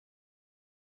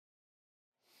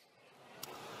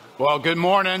Well, good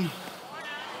morning.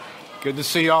 Good to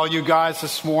see all you guys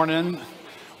this morning.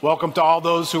 Welcome to all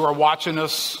those who are watching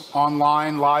us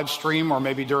online, live stream, or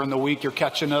maybe during the week you're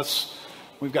catching us.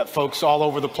 We've got folks all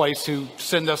over the place who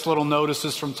send us little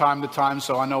notices from time to time,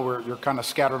 so I know you're kind of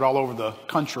scattered all over the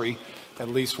country, at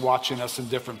least watching us in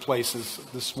different places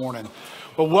this morning.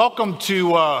 Well, welcome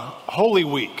to Holy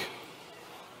Week.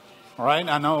 All right,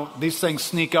 I know these things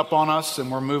sneak up on us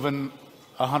and we're moving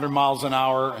 100 miles an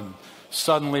hour and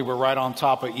suddenly we're right on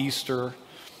top of Easter.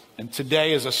 And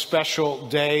today is a special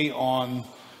day on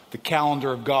the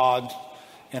calendar of God.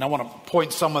 And I want to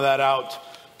point some of that out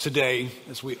today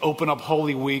as we open up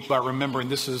Holy Week by remembering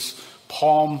this is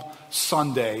Palm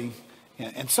Sunday.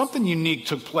 And something unique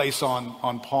took place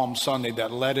on Palm Sunday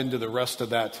that led into the rest of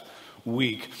that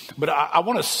week. But I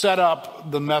want to set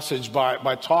up the message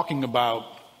by talking about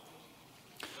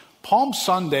Palm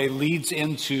Sunday leads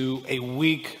into a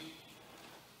week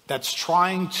that's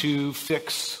trying to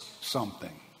fix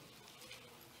something.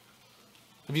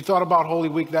 Have you thought about Holy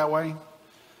Week that way? I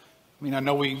mean, I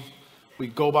know we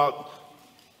go about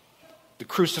the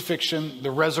crucifixion,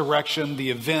 the resurrection,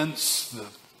 the events, the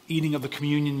eating of the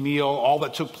communion meal, all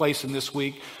that took place in this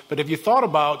week. But have you thought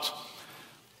about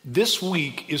this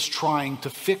week is trying to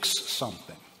fix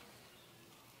something?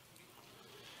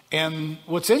 And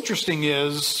what's interesting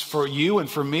is for you and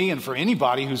for me and for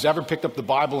anybody who's ever picked up the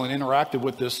Bible and interacted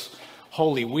with this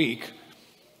Holy Week,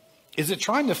 is it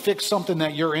trying to fix something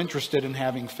that you're interested in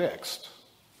having fixed?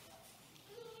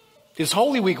 Is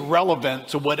Holy Week relevant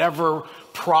to whatever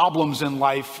problems in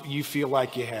life you feel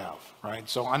like you have, right?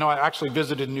 So I know I actually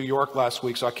visited New York last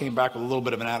week, so I came back with a little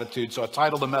bit of an attitude. So I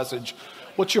titled the message,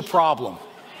 "What's Your Problem?"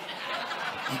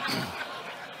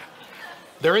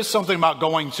 There is something about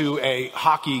going to a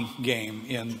hockey game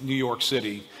in New York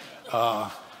City.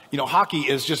 Hockey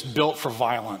is just built for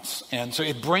violence. And so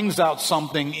it brings out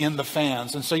something in the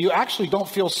fans. And so you actually don't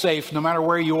feel safe no matter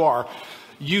where you are.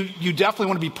 You definitely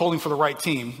want to be pulling for the right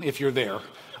team if you're there,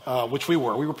 which we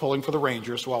were. We were pulling for the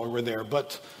Rangers while we were there.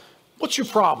 But what's your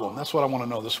problem? That's what I want to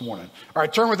know this morning. All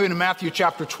right, turn with me to Matthew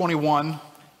chapter 21.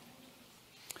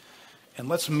 And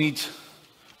let's meet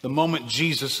the moment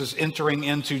Jesus is entering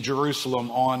into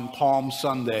Jerusalem on Palm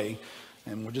Sunday.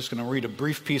 And we're just going to read a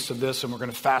brief piece of this and we're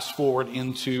going to fast forward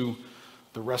into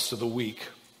the rest of the week.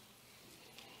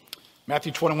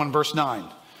 Matthew 21 verse 9.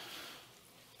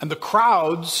 And the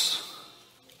crowds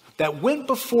that went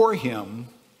before him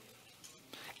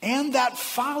and that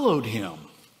followed him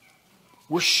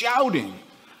were shouting,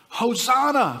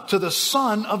 "Hosanna to the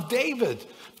Son of David.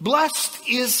 Blessed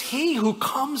is he who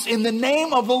comes in the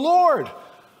name of the Lord.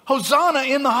 Hosanna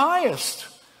in the highest."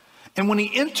 And when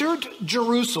he entered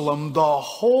Jerusalem, the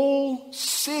whole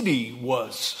city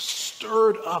was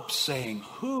stirred up, saying,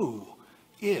 "Who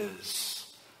is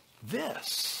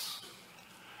this?"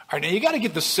 All right, now you got to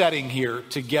get the setting here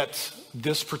to get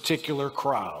this particular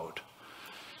crowd.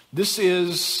 This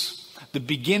is the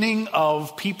beginning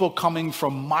of people coming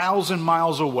from miles and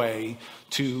miles away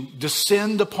to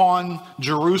descend upon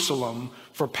Jerusalem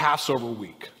for Passover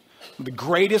week. The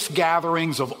greatest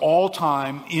gatherings of all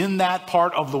time in that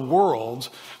part of the world,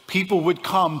 people would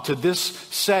come to this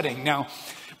setting. Now,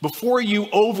 before you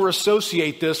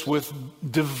over-associate this with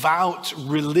devout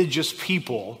religious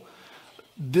people,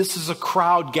 this is a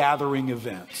crowd gathering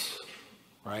event,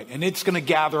 right? And it's going to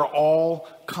gather all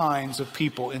kinds of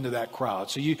people into that crowd.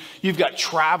 So you've got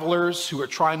travelers who are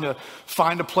trying to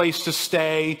find a place to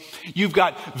stay. You've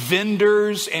got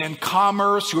vendors and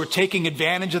commerce who are taking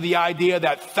advantage of the idea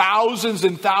that thousands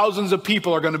and thousands of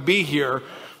people are going to be here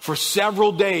for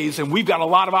several days. And we've got a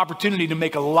lot of opportunity to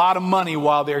make a lot of money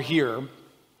while they're here.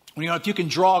 If you can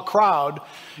draw a crowd,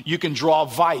 you can draw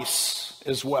vice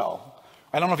as well.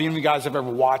 I don't know if any of you guys have ever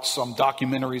watched some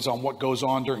documentaries on what goes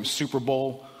on during Super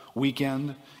Bowl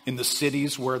weekend in the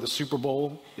cities where the Super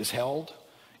Bowl is held.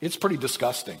 It's pretty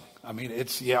disgusting. I mean,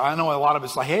 I know a lot of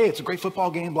it's like, hey, it's a great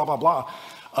football game, blah, blah,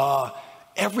 blah.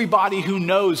 Everybody who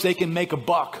knows they can make a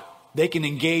buck, they can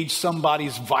engage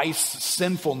somebody's vice,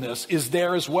 sinfulness is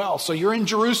there as well. So you're in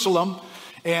Jerusalem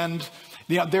and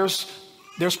there's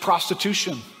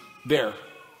prostitution there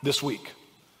this week.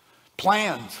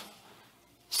 Planned,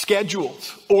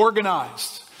 scheduled,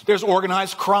 organized. There's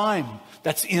organized crime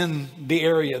that's in the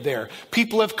area there.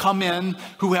 People have come in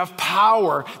who have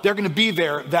power. They're going to be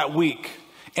there that week.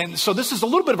 And so this is a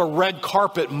little bit of a red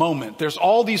carpet moment. There's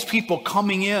all these people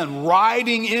coming in,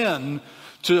 riding in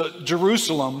to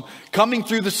Jerusalem, coming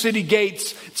through the city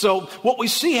gates. So what we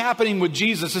see happening with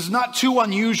Jesus is not too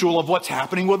unusual of what's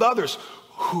happening with others.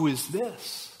 Who is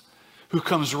this who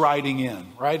comes riding in,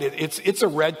 right? It's a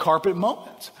red carpet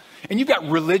moment. And you've got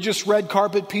religious red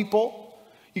carpet people.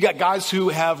 You got guys who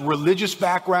have religious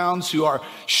backgrounds who are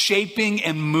shaping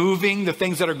and moving the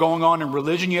things that are going on in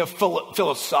religion. You have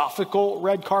philosophical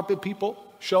red carpet people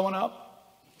showing up.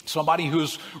 Somebody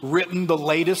who's written the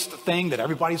latest thing that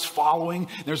everybody's following.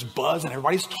 There's buzz and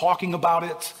everybody's talking about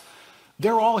it.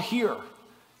 They're all here.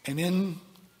 And then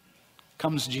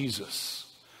comes Jesus,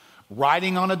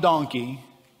 riding on a donkey,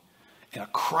 and a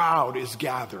crowd is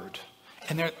gathered.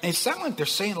 And they sound like they're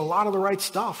saying a lot of the right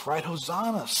stuff, right?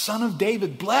 Hosanna, Son of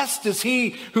David, blessed is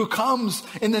he who comes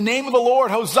in the name of the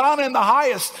Lord. Hosanna in the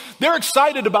highest. They're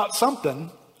excited about something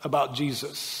about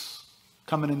Jesus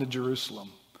coming into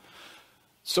Jerusalem.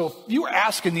 So if you were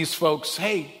asking these folks,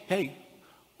 hey,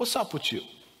 what's up with you,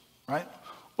 right?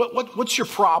 What's your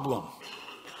problem?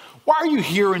 Why are you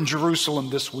here in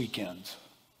Jerusalem this weekend?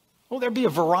 Well, there'd be a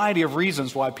variety of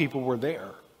reasons why people were there.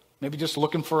 Maybe just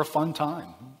looking for a fun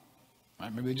time.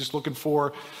 Right? Maybe they're just looking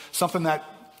for something that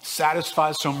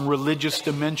satisfies some religious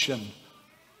dimension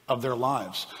of their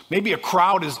lives. Maybe a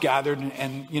crowd is gathered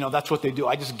and that's what they do.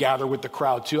 I just gather with the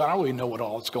crowd too. I don't really know what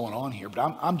all is going on here, but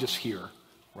I'm just here,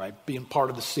 right? Being part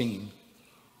of the scene.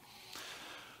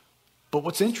 But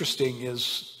what's interesting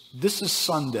is this is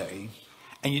Sunday,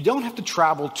 and you don't have to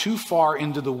travel too far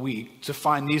into the week to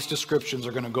find these descriptions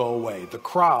are going to go away. The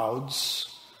crowds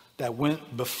that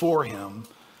went before him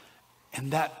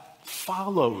and that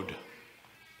followed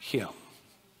him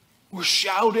were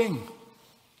shouting.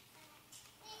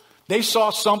 They saw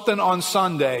something on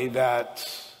Sunday that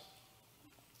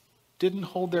didn't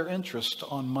hold their interest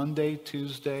on Monday,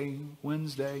 Tuesday,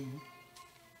 Wednesday,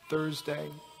 Thursday.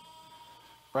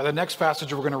 Right, the next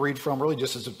passage we're going to read from really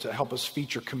just is to help us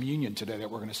feature communion today that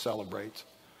we're going to celebrate.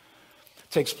 It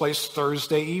takes place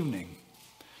Thursday evening.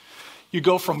 You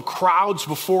go from crowds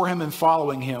before him and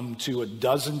following him to a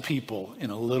dozen people in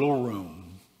a little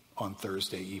room on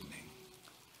Thursday evening.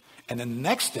 And then the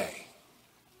next day,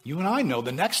 you and I know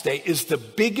the next day is the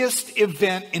biggest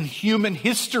event in human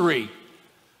history.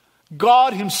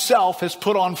 God himself has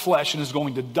put on flesh and is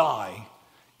going to die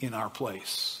in our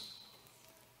place.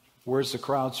 Where's the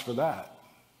crowds for that?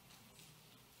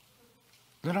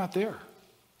 They're not there.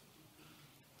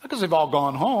 Not because they've all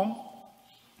gone home.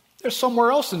 They're somewhere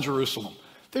else in Jerusalem.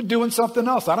 They're doing something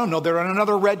else. I don't know. They're at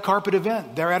another red carpet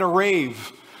event. They're at a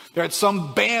rave. They're at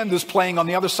some band that's playing on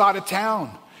the other side of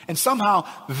town. And somehow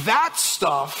that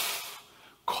stuff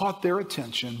caught their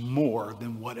attention more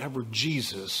than whatever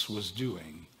Jesus was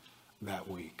doing that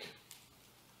week.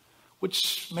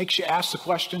 Which makes you ask the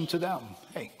question to them.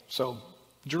 Hey, so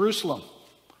Jerusalem,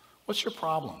 what's your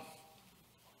problem?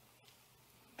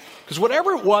 Because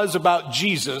whatever it was about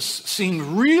Jesus seemed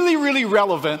really, really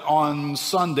relevant on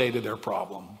Sunday to their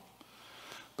problem.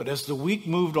 But as the week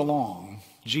moved along,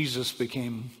 Jesus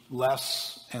became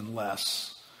less and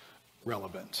less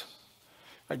relevant.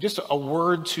 Right, just a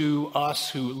word to us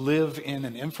who live in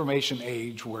an information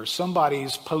age where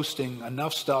somebody's posting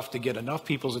enough stuff to get enough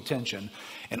people's attention,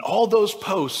 and all those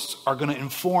posts are going to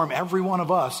inform every one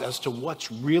of us as to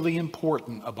what's really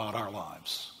important about our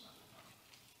lives.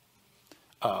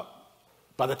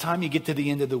 By the time you get to the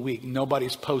end of the week,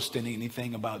 nobody's posting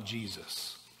anything about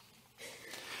Jesus.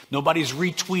 Nobody's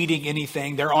retweeting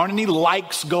anything. There aren't any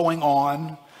likes going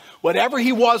on. Whatever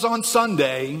he was on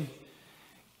Sunday,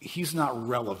 he's not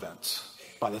relevant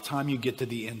by the time you get to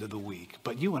the end of the week.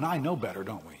 But you and I know better,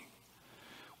 don't we?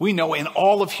 We know in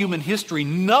all of human history,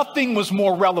 nothing was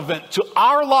more relevant to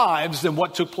our lives than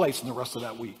what took place in the rest of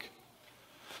that week.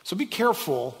 So be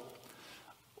careful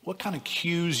what kind of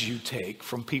cues you take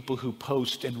from people who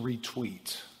post and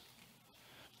retweet.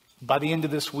 By the end of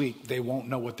this week, they won't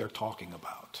know what they're talking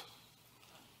about.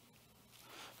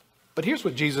 But here's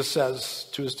what Jesus says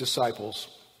to his disciples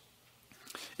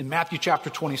in Matthew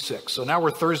chapter 26. So now we're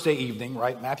Thursday evening,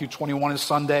 right? Matthew 21 is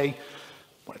Sunday.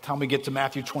 By the time we get to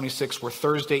Matthew 26, we're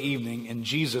Thursday evening, and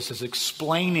Jesus is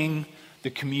explaining the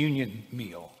communion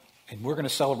meal. And we're going to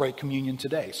celebrate communion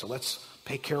today, so let's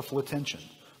pay careful attention.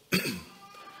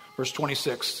 Verse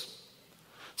 26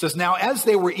 says, "Now as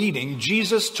they were eating,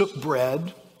 Jesus took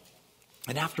bread,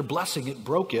 and after blessing it,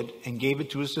 broke it, and gave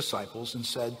it to his disciples, and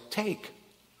said, 'Take,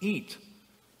 eat.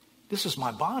 This is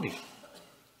my body.'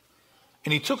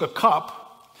 And he took a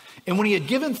cup, and when he had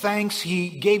given thanks, he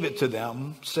gave it to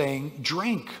them, saying,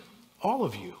 'Drink, all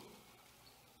of you,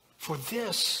 for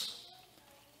this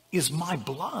is my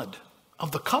blood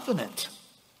of the covenant,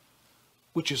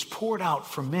 which is poured out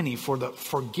for many for the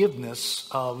forgiveness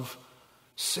of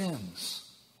sins.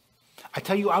 I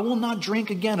tell you, I will not drink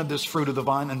again of this fruit of the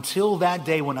vine until that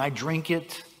day when I drink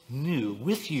it new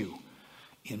with you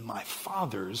in my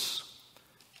Father's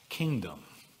kingdom.'"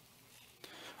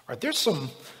 All right, there's some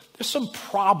there's some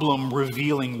problem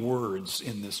revealing words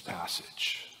in this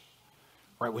passage.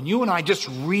 Right? When you and I just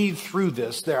read through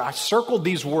this, I circled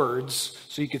these words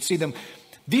so you could see them.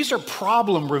 These are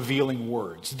problem revealing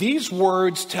words. These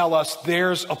words tell us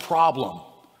there's a problem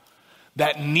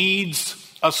that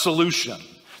needs a solution.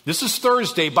 This is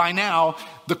Thursday. By now,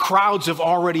 the crowds have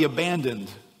already abandoned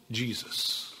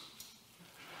Jesus.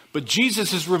 But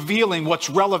Jesus is revealing what's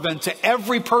relevant to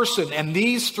every person, and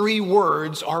these three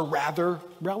words are rather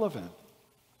relevant.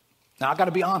 Now, I've got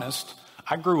to be honest.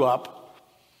 I grew up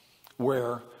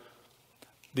where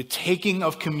the taking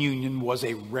of communion was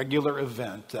a regular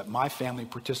event that my family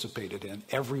participated in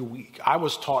every week. I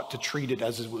was taught to treat it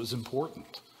as it was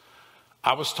important.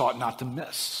 I was taught not to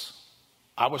miss.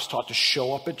 I was taught to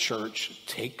show up at church,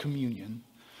 take communion,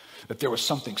 that there was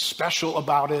something special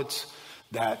about it,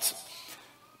 that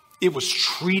it was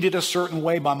treated a certain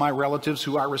way by my relatives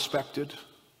who I respected.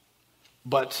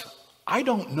 But I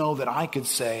don't know that I could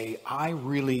say I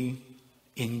really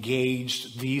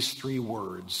engaged these three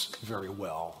words very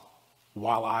well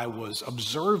while I was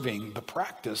observing the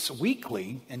practice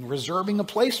weekly and reserving a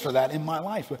place for that in my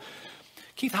life.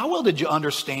 Keith, how well did you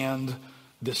understand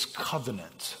this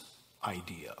covenant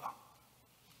idea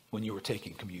when you were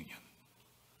taking communion?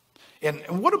 And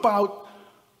what about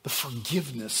the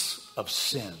forgiveness of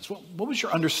sins? What was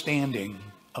your understanding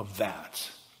of that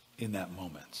in that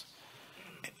moment?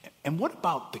 And what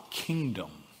about the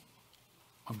kingdom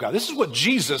of God? This is what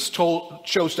Jesus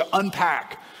chose to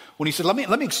unpack when he said, let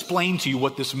me explain to you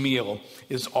what this meal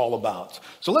is all about.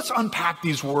 So let's unpack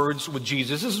these words with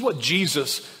Jesus. This is what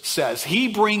Jesus says. He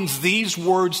brings these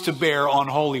words to bear on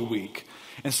Holy Week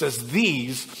and says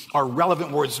these are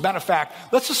relevant words. As a matter of fact,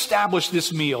 let's establish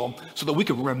this meal so that we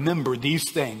can remember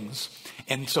these things.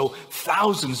 And so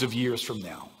thousands of years from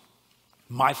now,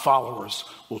 my followers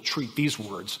will treat these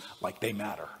words like they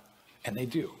matter. And they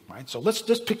do, right? So let's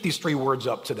just pick these three words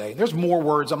up today. There's more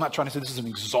words. I'm not trying to say this is an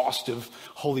exhaustive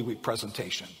Holy Week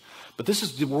presentation. But this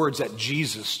is the words that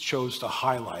Jesus chose to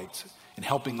highlight in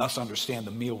helping us understand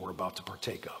the meal we're about to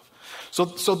partake of.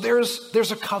 So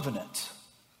there's a covenant,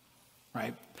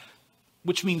 right?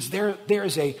 Which means there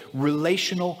is a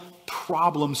relational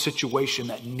problem situation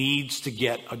that needs to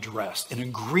get addressed. An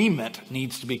agreement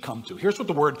needs to be come to. Here's what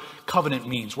the word covenant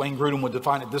means. Wayne Grudem would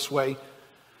define it this way.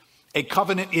 A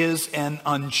covenant is an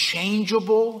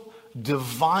unchangeable,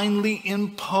 divinely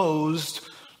imposed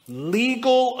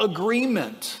legal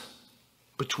agreement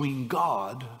between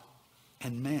God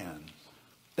and man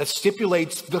that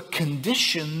stipulates the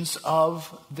conditions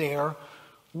of their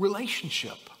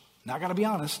relationship. Now, I got to be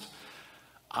honest,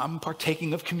 I'm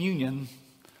partaking of communion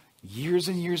years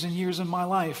and years and years in my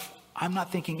life. I'm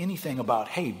not thinking anything about,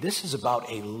 hey, this is about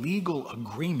a legal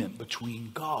agreement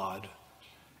between God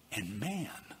and man.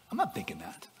 I'm not thinking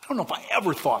that. I don't know if I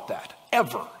ever thought that,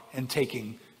 ever, in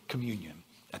taking communion.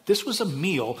 That this was a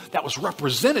meal that was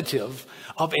representative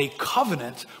of a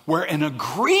covenant where an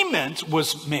agreement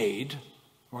was made.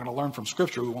 We're going to learn from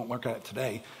Scripture, we won't look at it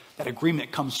today. That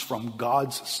agreement comes from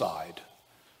God's side.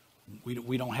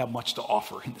 We don't have much to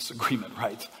offer in this agreement,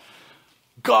 right?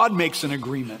 God makes an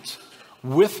agreement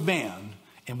with man,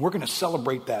 and we're going to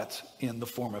celebrate that in the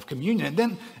form of communion. And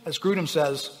then, as Grudem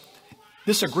says,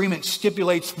 this agreement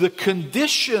stipulates the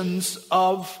conditions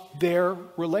of their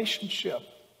relationship.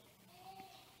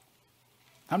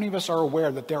 How many of us are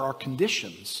aware that there are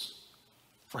conditions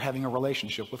for having a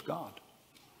relationship with God?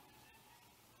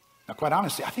 Now, quite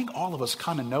honestly, I think all of us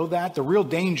kind of know that. The real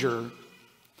danger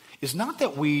is not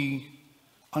that we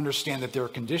understand that there are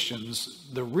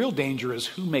conditions. The real danger is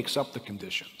who makes up the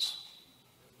conditions.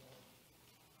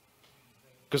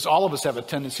 Because all of us have a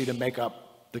tendency to make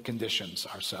up the conditions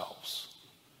ourselves.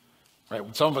 Right?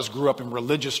 Some of us grew up in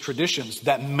religious traditions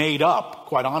that made up,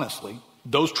 quite honestly,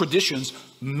 those traditions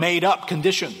made up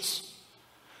conditions.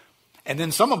 And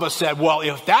then some of us said, well,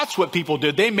 if that's what people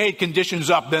did, they made conditions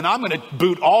up, then I'm going to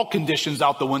boot all conditions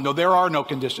out the window. There are no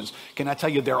conditions. Can I tell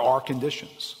you, there are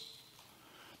conditions.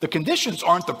 The conditions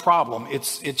aren't the problem.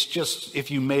 It's just if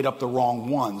you made up the wrong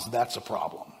ones, that's a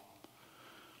problem.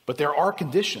 But there are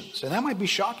conditions, and that might be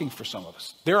shocking for some of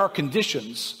us. There are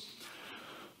conditions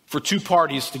for two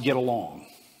parties to get along.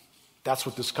 That's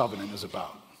what this covenant is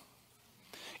about.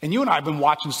 And you and I have been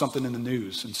watching something in the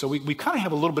news, and so we kind of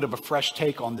have a little bit of a fresh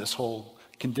take on this whole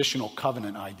conditional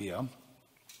covenant idea.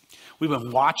 We've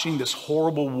been watching this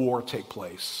horrible war take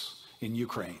place in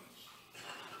Ukraine.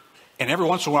 And every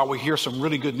once in a while we hear some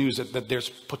really good news that there's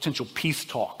potential peace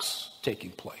talks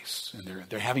taking place. And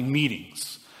they're having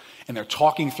meetings, and they're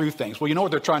talking through things. Well, you know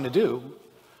what they're trying to do?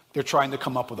 They're trying to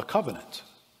come up with a covenant.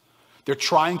 They're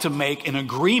trying to make an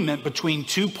agreement between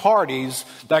two parties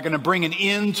that are going to bring an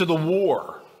end to the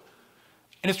war.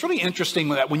 And it's really interesting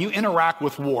that when you interact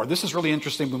with war, this is really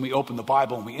interesting when we open the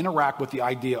Bible and we interact with the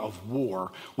idea of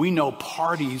war, we know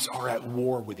parties are at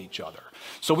war with each other.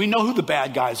 So we know who the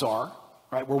bad guys are,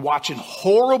 right? We're watching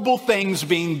horrible things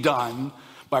being done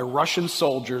by Russian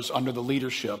soldiers under the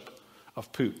leadership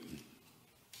of Putin.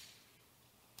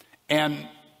 And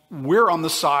we're on the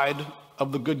side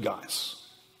of the good guys.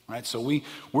 Right, so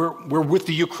we're with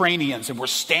the Ukrainians and we're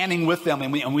standing with them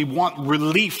and we want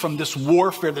relief from this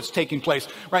warfare that's taking place.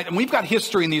 Right, and we've got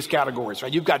history in these categories.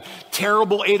 Right, you've got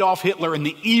terrible Adolf Hitler and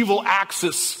the evil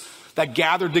Axis that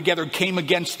gathered together and came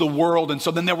against the world. And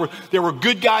so then there were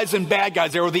good guys and bad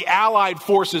guys. There were the Allied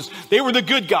forces. They were the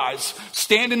good guys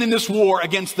standing in this war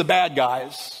against the bad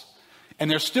guys. And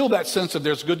there's still that sense of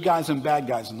there's good guys and bad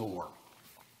guys in the war.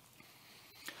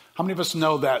 How many of us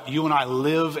know that you and I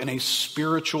live in a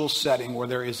spiritual setting where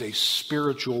there is a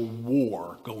spiritual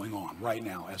war going on right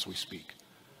now as we speak?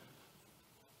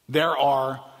 There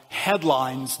are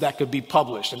headlines that could be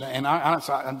published. And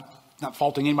I'm not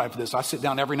faulting anybody for this. I sit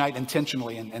down every night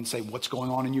intentionally and say, what's going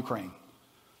on in Ukraine?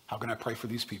 How can I pray for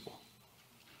these people?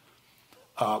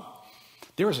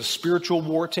 There is a spiritual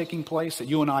war taking place that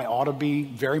you and I ought to be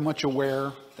very much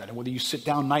aware that whether you sit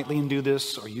down nightly and do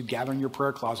this or you gather in your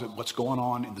prayer closet, what's going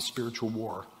on in the spiritual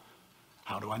war?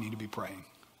 How do I need to be praying?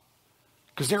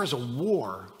 Because there is a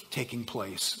war taking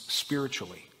place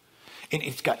spiritually. And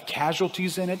it's got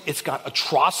casualties in it. It's got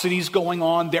atrocities going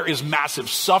on. There is massive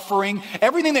suffering.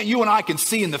 Everything that you and I can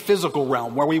see in the physical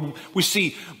realm, where we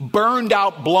see burned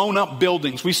out, blown up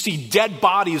buildings. We see dead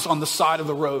bodies on the side of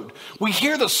the road. We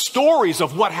hear the stories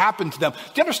of what happened to them. Do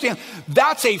you understand?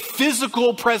 That's a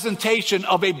physical presentation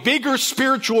of a bigger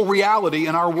spiritual reality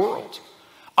in our world.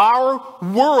 Our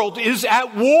world is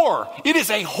at war. It is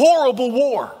a horrible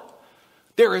war.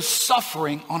 There is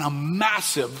suffering on a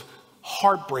massive,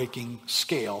 heartbreaking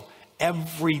scale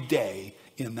every day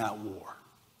in that war.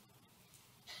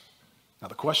 Now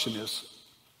the question is,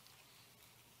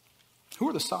 who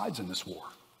are the sides in this war?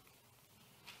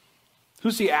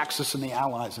 Who's the Axis and the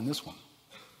Allies in this one?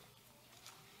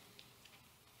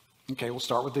 Okay, we'll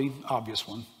start with the obvious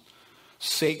one.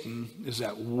 Satan is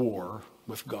at war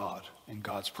with God and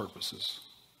God's purposes.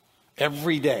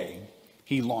 Every day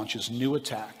he launches new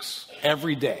attacks.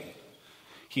 Every day.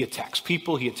 He attacks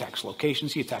people, he attacks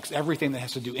locations, he attacks everything that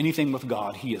has to do anything with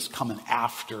God. He is coming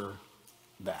after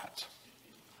that.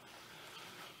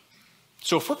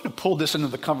 So if we're going to pull this into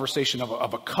the conversation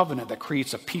of a covenant that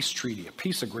creates a peace treaty, a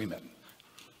peace agreement,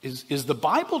 is the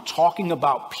Bible talking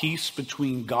about peace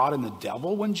between God and the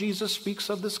devil when Jesus speaks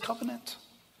of this covenant?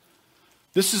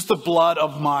 This is the blood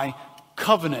of my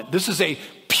covenant. This is a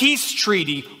peace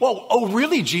treaty. Whoa, oh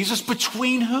really, Jesus?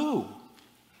 Between who?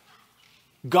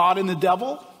 God and the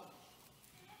devil?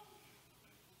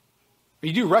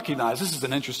 You do recognize this is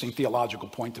an interesting theological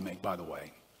point to make, by the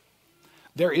way.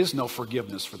 There is no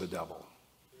forgiveness for the devil.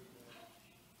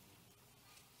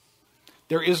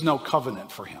 There is no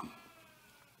covenant for him.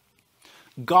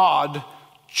 God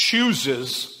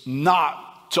chooses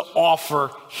not to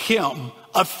offer him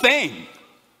a thing. Have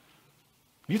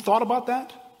you thought about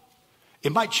that?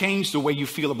 It might change the way you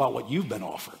feel about what you've been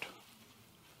offered.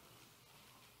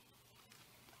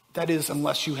 That is,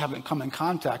 unless you haven't come in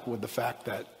contact with the fact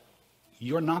that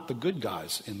you're not the good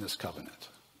guys in this covenant.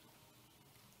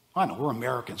 I know, we're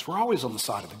Americans. We're always on the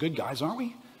side of the good guys, aren't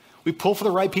we? We pull for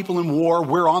the right people in war.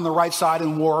 We're on the right side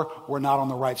in war. We're not on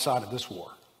the right side of this war.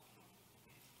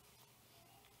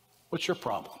 What's your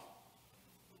problem?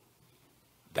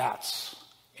 That's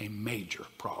a major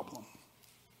problem.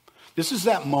 This is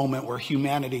that moment where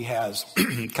humanity has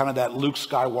kind of that Luke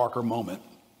Skywalker moment,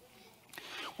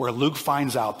 where Luke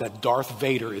finds out that Darth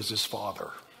Vader is his father.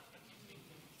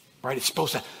 Right? It's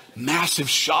supposed to, massive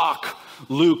shock.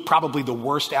 Luke, probably the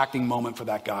worst acting moment for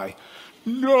that guy.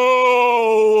 No!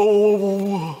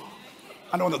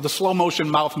 I know that the slow motion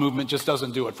mouth movement just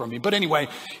doesn't do it for me. But anyway,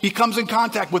 he comes in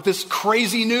contact with this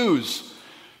crazy news.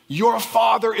 Your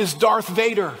father is Darth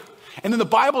Vader. And then the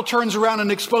Bible turns around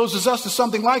and exposes us to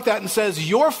something like that and says,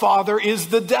 your father is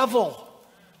the devil.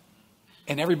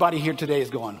 And everybody here today is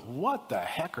going, what the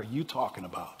heck are you talking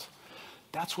about?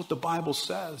 That's what the Bible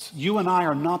says. You and I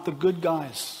are not the good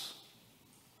guys.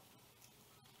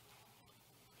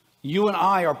 You and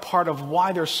I are part of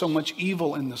why there's so much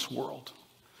evil in this world.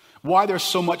 Why there's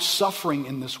so much suffering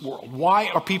in this world. Why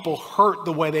are people hurt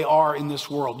the way they are in this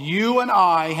world? You and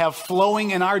I have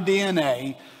flowing in our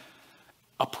DNA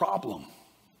a problem.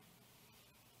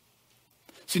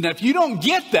 See, now if you don't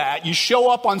get that, you show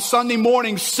up on Sunday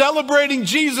morning celebrating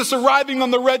Jesus arriving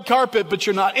on the red carpet, but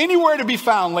you're not anywhere to be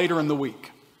found later in the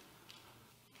week.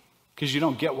 Because you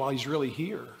don't get why he's really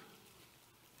here.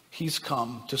 He's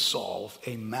come to solve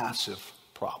a massive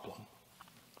problem.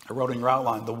 I wrote in your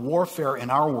outline, the warfare in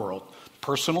our world,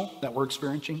 personal that we're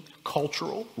experiencing,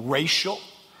 cultural, racial,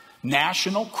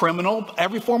 national, criminal,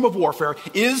 every form of warfare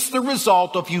is the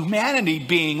result of humanity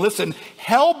being, listen,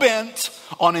 hell-bent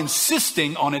on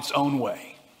insisting on its own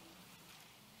way.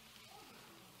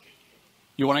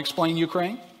 You want to explain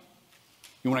Ukraine?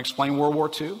 You want to explain World War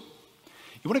II? You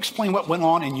want to explain what went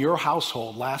on in your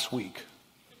household last week?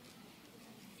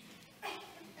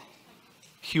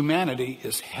 Humanity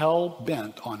is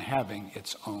hell-bent on having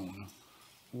its own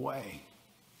way.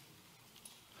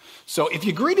 So if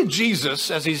you greeted Jesus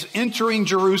as he's entering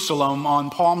Jerusalem on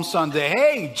Palm Sunday,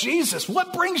 hey, Jesus,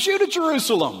 what brings you to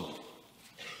Jerusalem?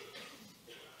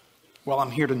 Well,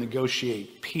 I'm here to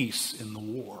negotiate peace in the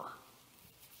war.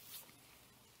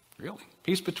 Really?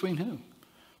 Peace between who?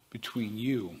 Between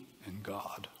you and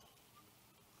God.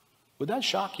 Would that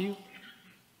shock you?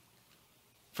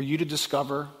 For you to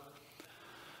discover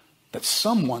that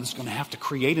someone's going to have to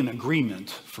create an agreement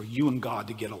for you and God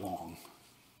to get along.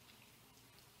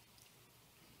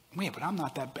 Wait, but I'm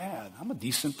not that bad. I'm a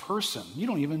decent person. You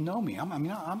don't even know me. I'm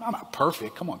not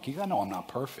perfect. Come on, Keith. I know I'm not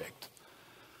perfect.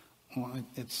 Well,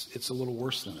 it's a little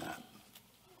worse than that.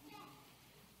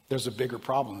 There's a bigger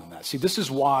problem than that. See, this is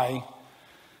why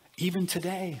even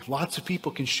today, lots of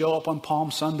people can show up on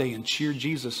Palm Sunday and cheer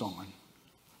Jesus on.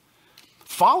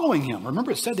 Following him.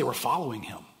 Remember, it said they were following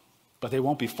him. But they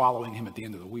won't be following him at the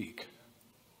end of the week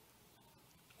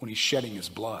when he's shedding his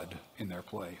blood in their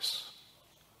place.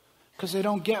 Because they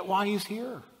don't get why he's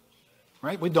here,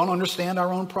 right? We don't understand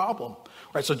our own problem,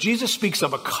 right? So Jesus speaks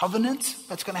of a covenant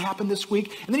that's going to happen this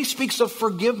week. And then he speaks of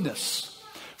forgiveness.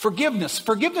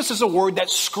 Forgiveness is a word that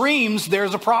screams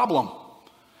there's a problem.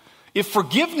 If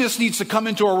forgiveness needs to come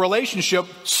into a relationship,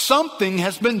 something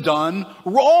has been done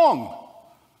wrong.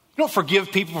 You don't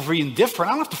forgive people for being different.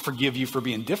 I don't have to forgive you for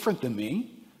being different than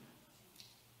me.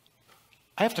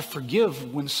 I have to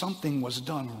forgive when something was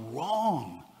done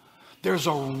wrong. There's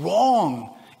a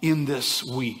wrong in this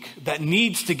week that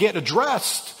needs to get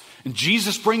addressed. And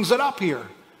Jesus brings it up here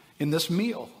in this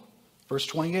meal. Verse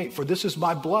 28, for this is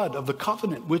my blood of the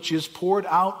covenant, which is poured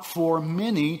out for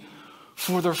many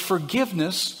for the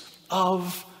forgiveness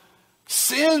of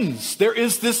sins. There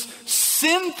is this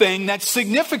sin thing that's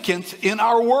significant in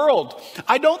our world.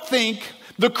 I don't think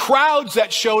the crowds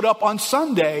that showed up on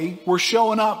Sunday were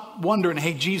showing up wondering,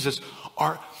 hey, Jesus,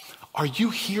 are you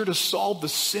here to solve the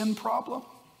sin problem?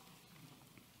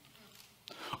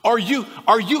 Are you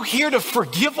here to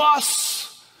forgive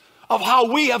us of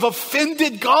how we have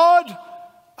offended God?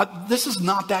 This is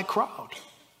not that crowd.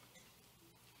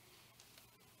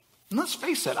 And let's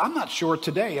face it, I'm not sure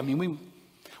today. I mean,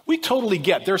 we totally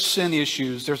get there's sin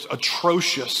issues. There's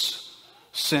atrocious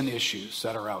sin issues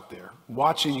that are out there.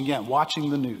 Watching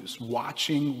the news,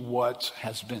 watching what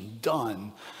has been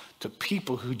done to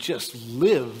people who just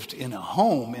lived in a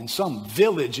home in some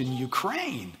village in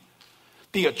Ukraine.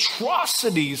 The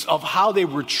atrocities of how they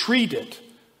were treated,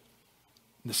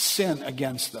 the sin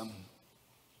against them.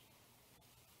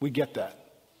 We get that.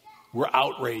 We're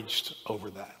outraged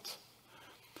over that.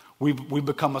 We've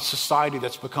become a society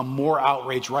that's become more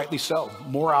outraged, rightly so,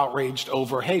 more outraged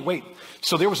over, hey, wait,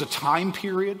 so there was a time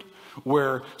period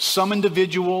where some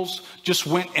individuals just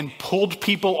went and pulled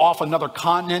people off another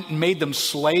continent and made them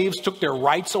slaves, took their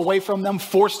rights away from them,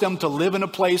 forced them to live in a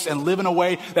place and live in a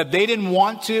way that they didn't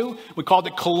want to. We called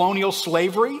it colonial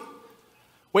slavery.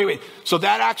 Wait, so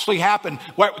that actually happened.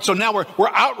 So now we're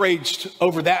outraged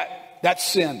over that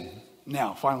sin.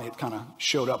 Now, finally, it kind of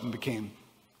showed up and became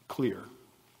clear.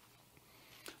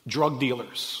 Drug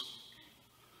dealers.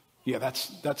 Yeah,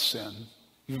 that's sin.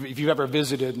 If you've ever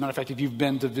visited, matter of fact, if you've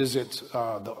been to visit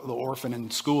the orphan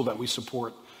and school that we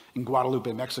support in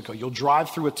Guadalupe, Mexico, you'll drive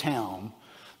through a town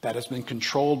that has been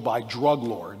controlled by drug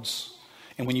lords.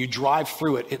 And when you drive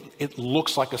through it, it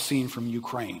looks like a scene from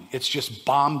Ukraine. It's just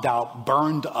bombed out,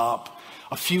 burned up,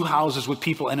 a few houses with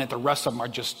people in it. The rest of them are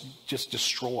just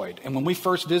destroyed. And when we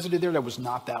first visited there was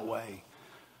not that way.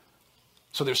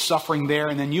 So there's suffering there,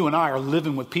 and then you and I are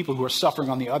living with people who are suffering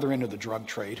on the other end of the drug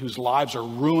trade, whose lives are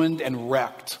ruined and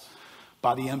wrecked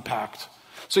by the impact.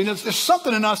 So there's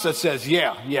something in us that says,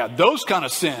 yeah, those kind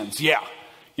of sins, yeah,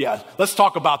 let's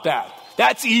talk about that.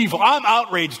 That's evil. I'm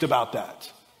outraged about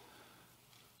that.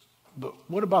 But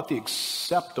what about the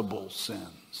acceptable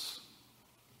sins?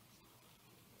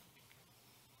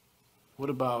 What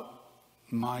about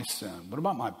my sin? What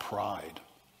about my pride?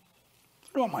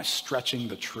 What about my stretching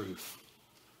the truth?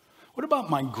 What about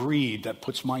my greed that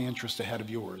puts my interest ahead of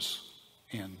yours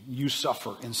and you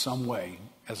suffer in some way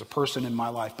as a person in my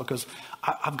life because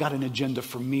I've got an agenda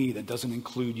for me that doesn't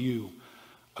include you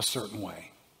a certain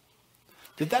way?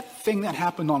 Did that thing that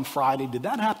happened on Friday, did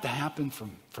that have to happen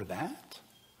for that?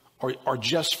 Or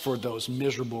just for those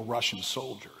miserable Russian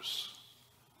soldiers?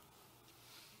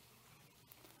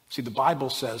 See, the Bible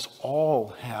says all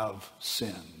have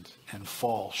sinned and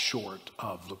fall short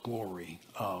of the glory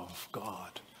of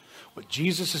God. What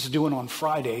Jesus is doing on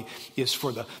Friday is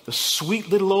for the sweet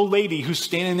little old lady who's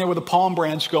standing there with a palm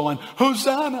branch going,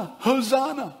 Hosanna,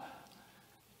 Hosanna.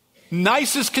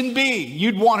 Nice as can be.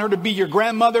 You'd want her to be your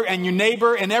grandmother and your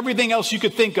neighbor and everything else you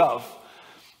could think of.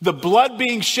 The blood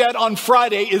being shed on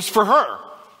Friday is for her.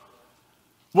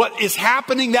 What is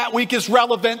happening that week is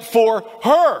relevant for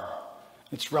her.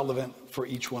 It's relevant for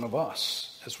each one of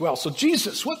us as well. So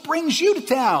Jesus, what brings you to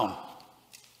town?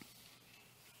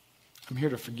 I'm here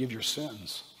to forgive your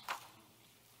sins.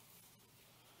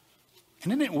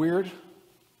 And isn't it weird?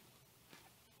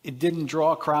 It didn't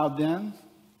draw a crowd then,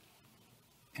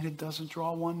 and it doesn't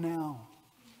draw one now.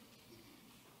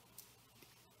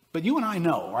 But you and I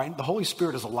know, right? The Holy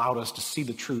Spirit has allowed us to see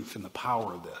the truth and the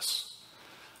power of this.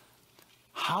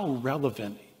 How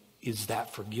relevant is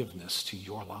that forgiveness to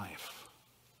your life?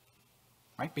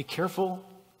 Right? Be careful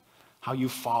how you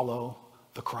follow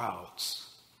the crowds.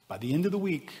 By the end of the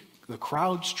week, the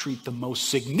crowds treat the most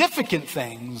significant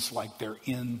things like they're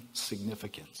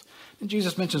insignificant. And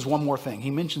Jesus mentions one more thing.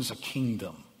 He mentions a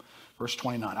kingdom. Verse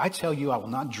 29, I tell you, I will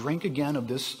not drink again of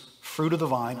this fruit of the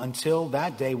vine until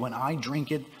that day when I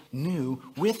drink it new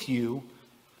with you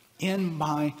in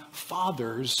my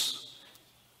Father's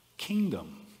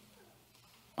kingdom.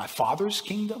 My Father's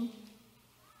kingdom?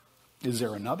 Is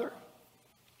there another?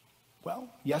 Well,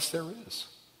 yes, there is.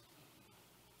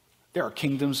 There are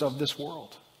kingdoms of this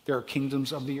world. There are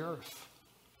kingdoms of the earth.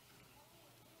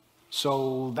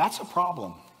 So that's a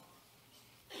problem.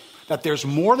 That there's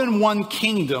more than one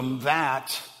kingdom,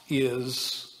 that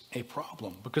is a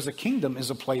problem. Because a kingdom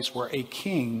is a place where a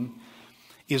king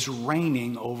is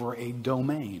reigning over a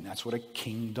domain. That's what a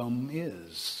kingdom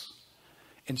is.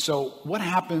 And so what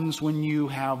happens when you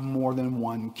have more than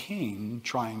one king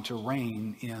trying to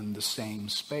reign in the same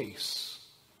space?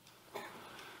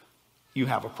 You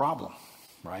have a problem,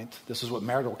 right? This is what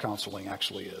marital counseling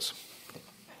actually is.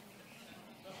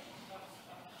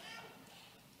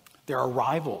 There are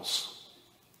rivals.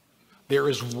 There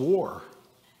is war.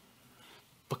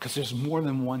 Because there's more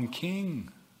than one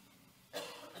king.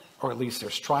 Or at least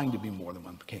there's trying to be more than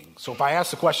one king. So if I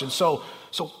ask the question, so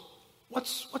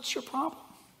what's your problem?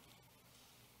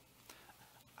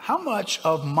 How much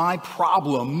of my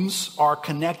problems are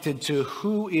connected to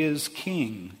who is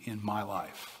king in my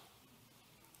life?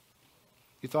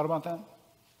 You thought about that?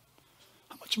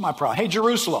 How much of my problem? Hey,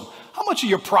 Jerusalem, how much of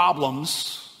your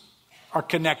problems are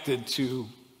connected to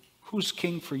who's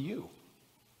king for you?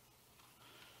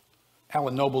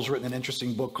 Alan Noble's written an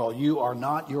interesting book called You Are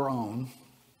Not Your Own.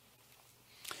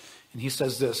 And he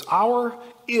says this, our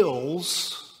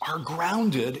ills are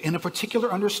grounded in a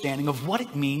particular understanding of what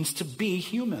it means to be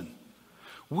human.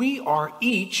 We are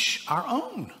each our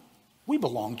own. We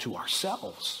belong to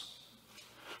ourselves.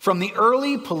 From the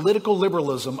early political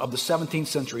liberalism of the 17th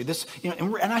century, this,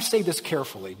 and I say this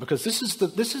carefully because this is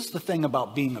the thing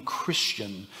about being a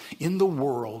Christian in the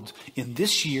world in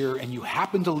this year, and you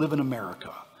happen to live in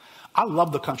America. I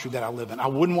love the country that I live in. I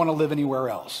wouldn't want to live anywhere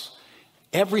else.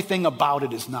 Everything about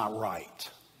it is not right.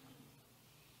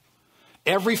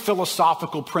 Every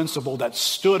philosophical principle that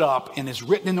stood up and is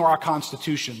written into our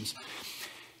constitutions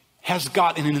has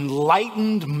got an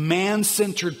enlightened,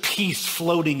 man-centered peace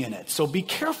floating in it. So be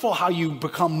careful how you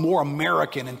become more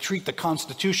American and treat the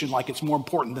Constitution like it's more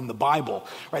important than the Bible.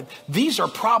 Right? These are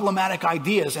problematic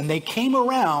ideas, and they came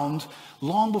around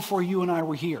long before you and I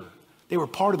were here. They were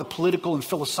part of the political and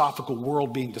philosophical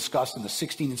world being discussed in the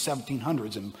 16 and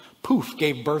 1700s, and poof,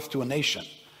 gave birth to a nation.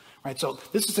 Right? So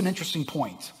this is an interesting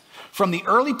point. From the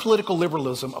early political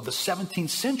liberalism of the 17th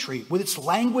century, with its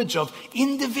language of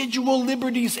individual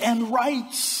liberties and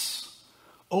rights,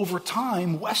 over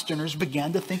time, Westerners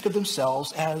began to think of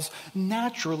themselves as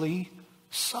naturally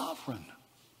sovereign.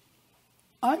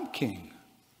 I'm king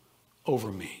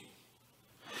over me.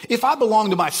 If I belong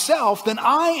to myself, then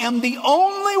I am the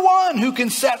only one who can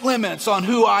set limits on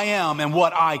who I am and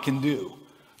what I can do.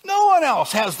 No one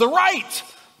else has the right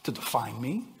to define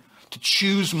me, to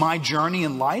choose my journey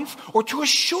in life, or to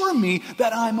assure me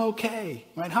that I'm okay.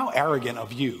 Right? How arrogant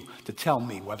of you to tell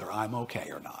me whether I'm okay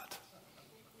or not.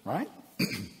 Right?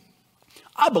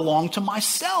 I belong to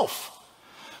myself.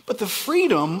 But the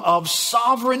freedom of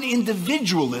sovereign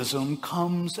individualism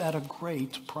comes at a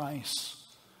great price.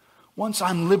 Once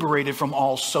I'm liberated from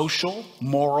all social,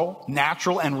 moral,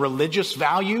 natural, and religious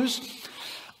values,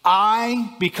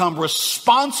 I become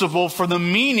responsible for the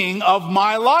meaning of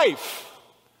my life.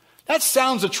 That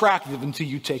sounds attractive until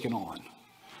you take it on.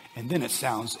 And then it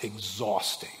sounds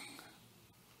exhausting.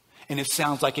 And it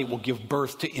sounds like it will give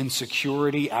birth to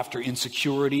insecurity after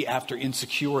insecurity after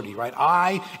insecurity, right?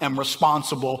 I am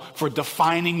responsible for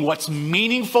defining what's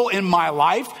meaningful in my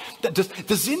life.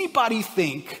 Does anybody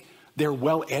think they're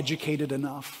well educated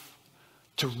enough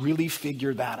to really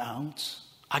figure that out?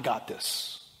 I got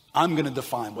this. I'm going to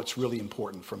define what's really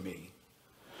important for me.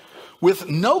 With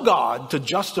no God to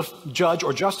judge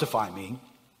or justify me,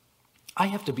 I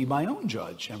have to be my own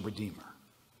judge and redeemer.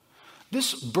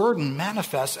 This burden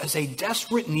manifests as a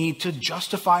desperate need to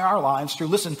justify our lives through,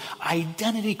 listen,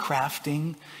 identity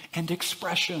crafting and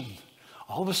expression.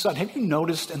 All of a sudden, have you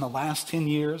noticed in the last 10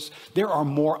 years, there are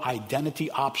more identity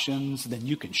options than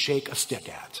you can shake a stick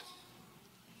at?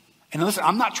 And listen,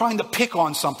 I'm not trying to pick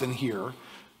on something here,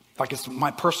 like it's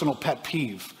my personal pet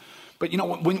peeve. But you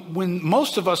know, when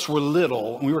most of us were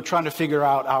little and we were trying to figure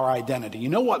out our identity, you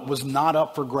know what was not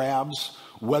up for grabs?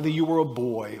 Whether you were a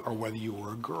boy or whether you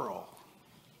were a girl.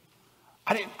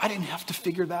 I didn't have to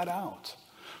figure that out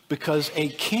because a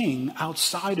king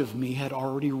outside of me had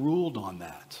already ruled on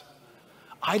that.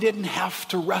 I didn't have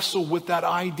to wrestle with that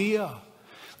idea.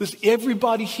 Listen,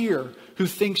 everybody here who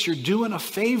thinks you're doing a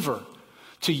favor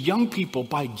to young people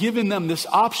by giving them this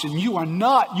option, you are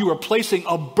not. You are placing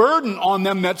a burden on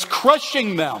them that's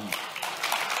crushing them.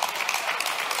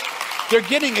 They're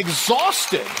getting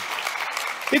exhausted.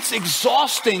 It's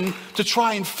exhausting to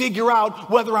try and figure out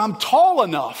whether I'm tall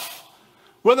enough,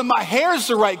 whether my hair's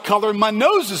the right color and my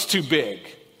nose is too big.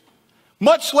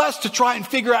 Much less to try and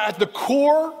figure out at the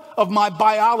core of my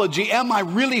biology, am I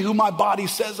really who my body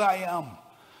says I am?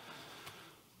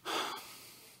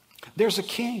 There's a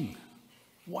king,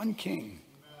 one king,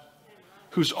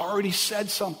 who's already said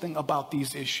something about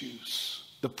these issues.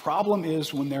 The problem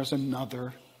is when there's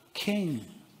another king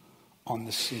on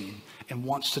the scene and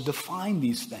wants to define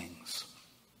these things.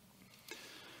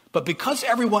 But because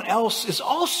everyone else is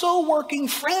also working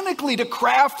frantically to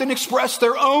craft and express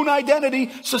their own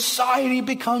identity, society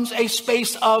becomes a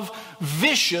space of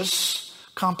vicious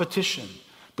competition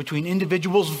between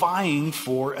individuals vying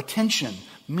for attention,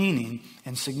 meaning,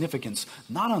 and significance,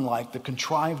 not unlike the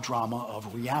contrived drama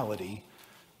of reality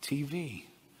TV.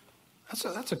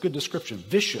 That's a good description.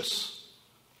 Vicious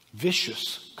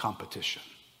competition.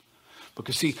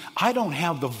 Because see, I don't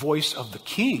have the voice of the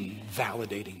king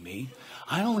validating me.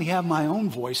 I only have my own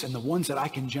voice and the ones that I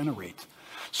can generate.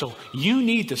 So you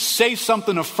need to say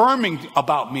something affirming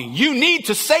about me. You need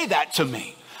to say that to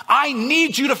me. I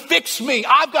need you to fix me.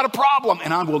 I've got a problem.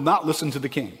 And I will not listen to the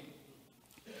king.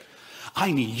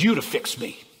 I need you to fix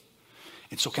me.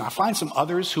 And so can I find some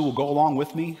others who will go along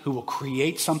with me, who will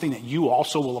create something that you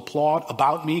also will applaud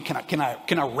about me? Can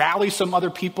I rally some other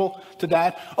people to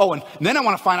that? Oh, and then I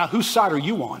want to find out whose side are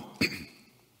you on?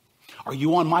 Are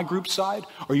you on my group's side?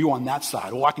 Or are you on that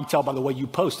side? Well, I can tell by the way you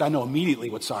post. I know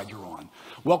immediately what side you're on.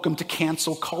 Welcome to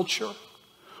cancel culture.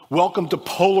 Welcome to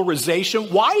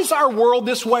polarization. Why is our world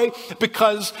this way?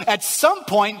 Because at some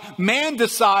point, man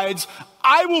decides,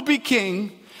 I will be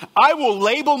king. I will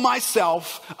label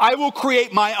myself. I will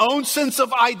create my own sense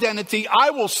of identity.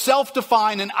 I will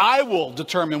self-define and I will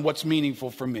determine what's meaningful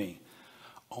for me.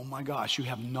 Oh my gosh, you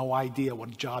have no idea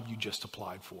what job you just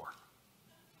applied for.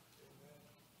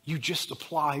 You just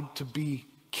applied to be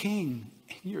king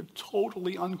and you're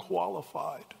totally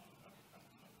unqualified.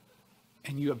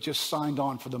 And you have just signed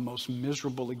on for the most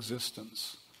miserable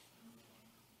existence.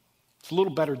 It's a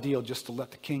little better deal just to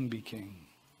let the king be king.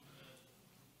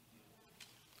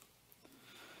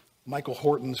 Michael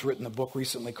Horton's written a book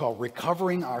recently called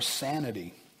Recovering Our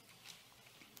Sanity.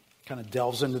 Kind of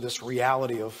delves into this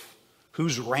reality of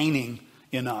who's reigning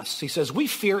in us. He says, we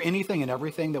fear anything and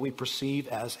everything that we perceive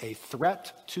as a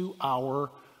threat to our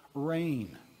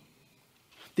reign.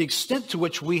 The extent to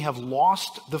which we have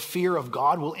lost the fear of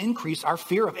God will increase our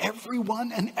fear of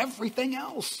everyone and everything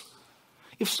else.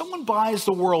 If someone buys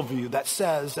the worldview that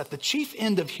says that the chief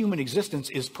end of human existence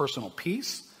is personal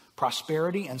peace,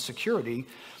 prosperity, and security,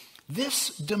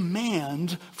 this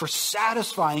demand for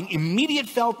satisfying immediate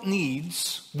felt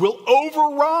needs will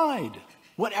override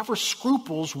whatever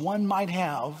scruples one might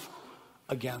have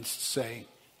against, say,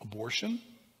 abortion,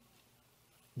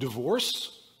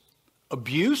 divorce,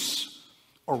 abuse,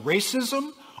 or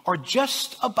racism, or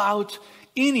just about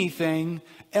anything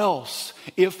else.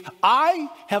 If I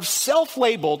have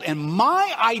self-labeled and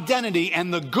my identity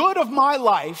and the good of my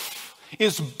life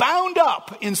is bound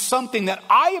up in something that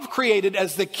I have created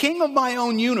as the king of my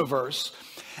own universe,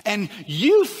 and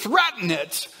you threaten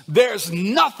it, there's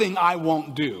nothing I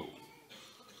won't do,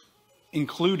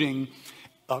 including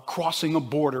crossing a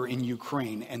border in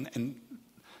Ukraine and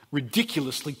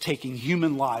ridiculously taking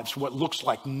human lives for what looks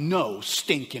like no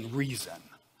stinking reason.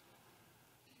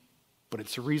 But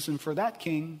it's a reason for that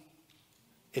king.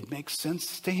 It makes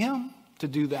sense to him to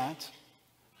do that.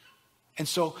 And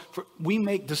so we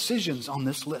make decisions on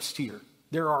this list here.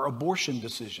 There are abortion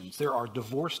decisions. There are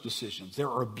divorce decisions. There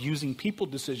are abusing people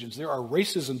decisions. There are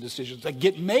racism decisions that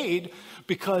get made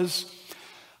because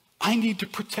I need to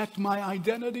protect my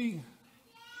identity.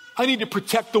 I need to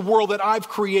protect the world that I've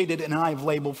created and I've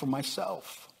labeled for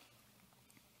myself.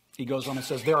 He goes on and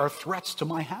says, there are threats to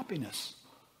my happiness.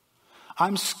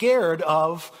 I'm scared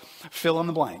of fill in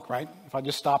the blank, right? If I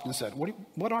just stopped and said,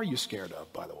 what are you scared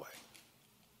of, by the way?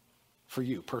 For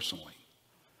you personally.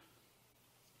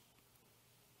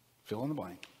 Fill in the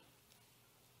blank.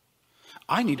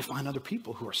 I need to find other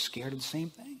people who are scared of the same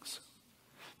things.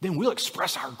 Then we'll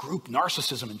express our group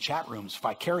narcissism in chat rooms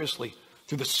vicariously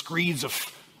through the screeds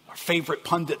of our favorite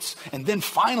pundits. And then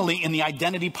finally in the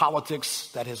identity politics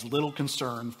that has little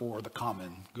concern for the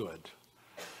common good.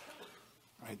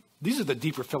 Right? These are the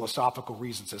deeper philosophical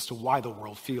reasons as to why the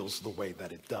world feels the way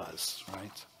that it does,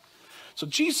 right? So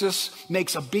Jesus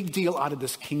makes a big deal out of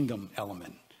this kingdom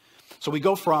element. So we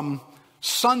go from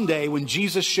Sunday when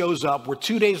Jesus shows up. We're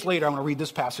 2 days later. I'm going to read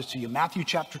this passage to you. Matthew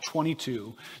chapter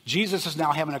 22. Jesus is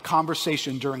now having a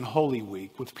conversation during Holy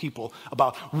Week with people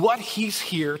about what he's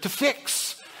here to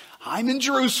fix. I'm in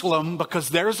Jerusalem because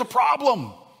there's a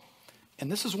problem.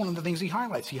 And this is one of the things he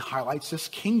highlights. He highlights this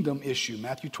kingdom issue.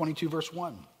 Matthew 22 verse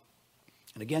 1.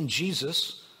 And again,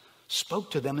 Jesus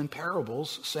spoke to them in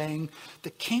parables saying, the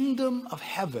kingdom of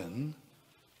heaven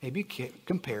may be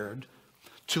compared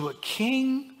to a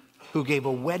king who gave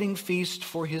a wedding feast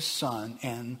for his son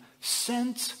and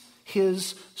sent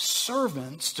his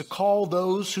servants to call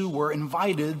those who were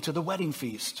invited to the wedding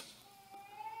feast.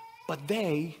 But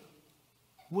they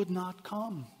would not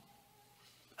come.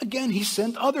 Again, he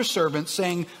sent other servants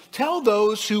saying, tell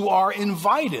those who are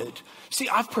invited. See,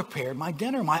 I've prepared my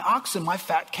dinner. My oxen, my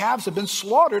fat calves have been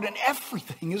slaughtered and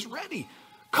everything is ready.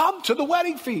 Come to the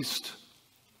wedding feast.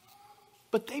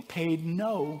 But they paid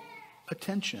no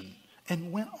attention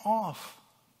and went off.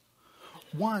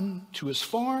 One to his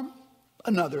farm,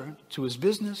 another to his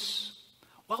business,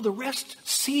 while the rest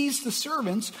seized the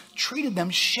servants, treated them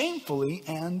shamefully,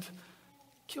 and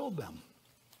killed them.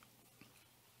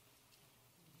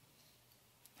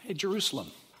 Hey,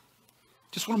 Jerusalem,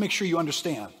 just want to make sure you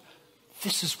understand.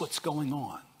 This is what's going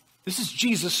on. This is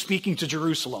Jesus speaking to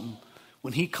Jerusalem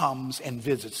when he comes and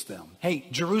visits them. Hey,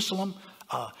 Jerusalem,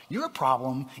 your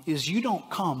problem is you don't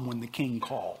come when the king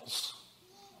calls.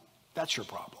 That's your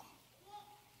problem.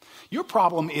 Your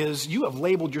problem is you have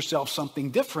labeled yourself something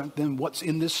different than what's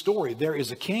in this story. There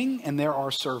is a king and there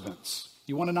are servants.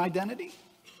 You want an identity?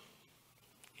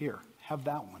 Here, have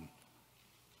that one.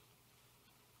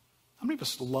 How many of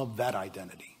us love that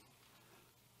identity?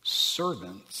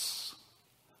 Servants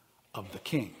of the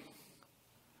king.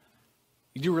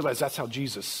 You do realize that's how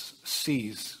Jesus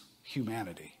sees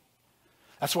humanity.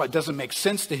 That's why it doesn't make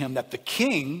sense to him that the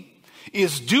king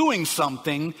is doing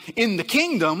something in the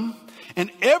kingdom and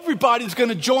everybody's going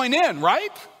to join in, right?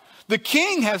 The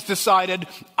king has decided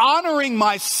honoring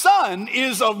my son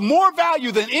is of more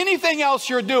value than anything else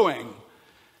you're doing.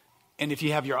 And if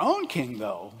you have your own king,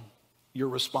 though, your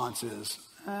response is,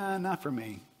 not for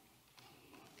me.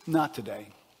 Not today.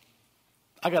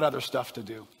 I got other stuff to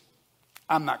do.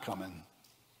 I'm not coming.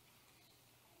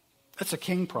 That's a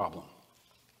king problem.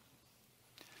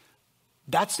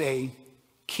 That's a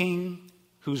king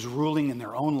who's ruling in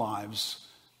their own lives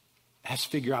has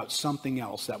figured out something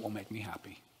else that will make me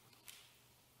happy.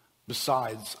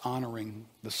 Besides honoring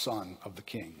the son of the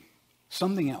king.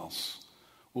 Something else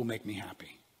will make me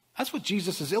happy. That's what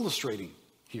Jesus is illustrating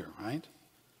here, right?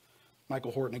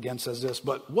 Michael Horton again says this,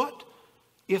 but what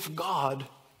if God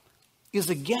is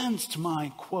against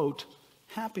my, quote,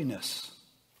 happiness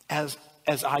as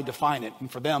I define it?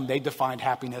 And for them, they defined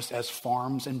happiness as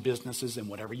farms and businesses and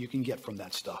whatever you can get from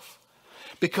that stuff.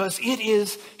 Because it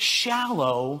is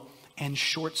shallow and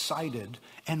short-sighted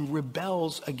and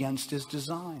rebels against his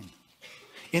design.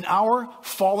 In our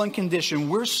fallen condition,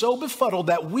 we're so befuddled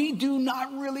that we do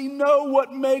not really know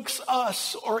what makes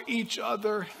us or each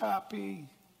other happy.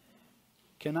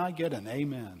 Can I get an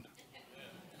amen?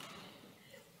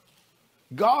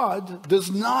 God does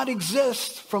not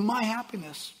exist from my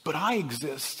happiness, but I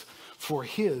exist for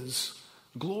his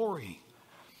glory.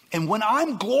 And when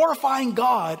I'm glorifying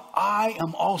God, I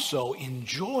am also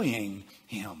enjoying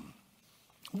him.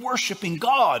 Worshiping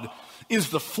God is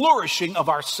the flourishing of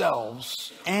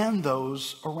ourselves and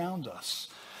those around us.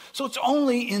 So it's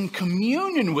only in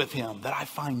communion with him that I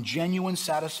find genuine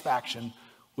satisfaction,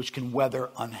 which can weather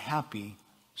unhappy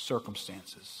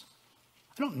circumstances.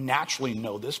 I don't naturally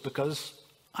know this because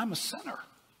I'm a sinner.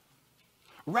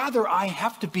 Rather, I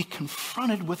have to be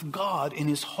confronted with God in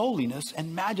his holiness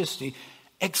and majesty,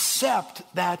 except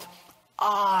that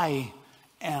I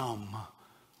am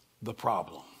the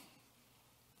problem,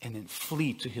 and then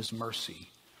flee to his mercy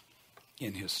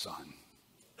in his Son.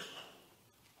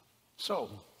 So,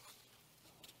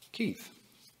 Keith,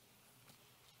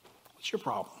 what's your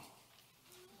problem?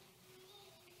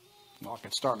 Well, I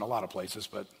could start in a lot of places,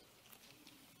 but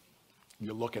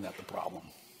you're looking at the problem.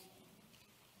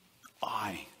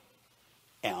 I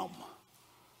am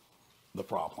the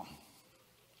problem.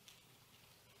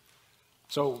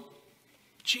 So,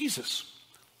 Jesus,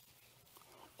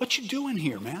 what you doing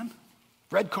here, man?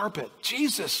 Red carpet.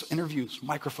 Jesus, interviews,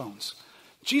 microphones.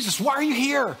 Jesus, why are you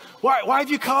here? Why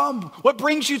have you come? What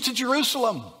brings you to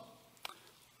Jerusalem?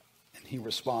 And he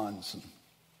responds,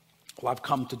 well, I've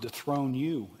come to dethrone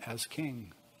you as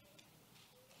king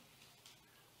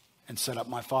and set up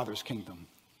my Father's kingdom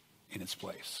in its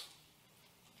place.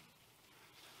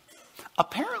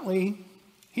 Apparently,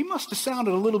 he must have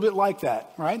sounded a little bit like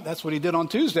that, right? That's what he did on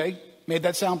Tuesday. Made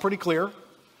that sound pretty clear.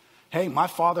 Hey, my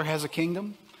Father has a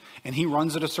kingdom, and he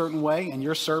runs it a certain way, and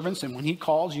you're servants, and when he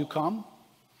calls, you come.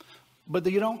 But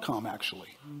you don't come, actually.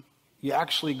 You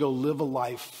actually go live a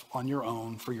life on your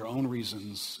own for your own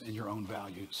reasons and your own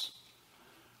values.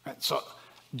 Right? So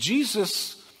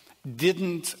Jesus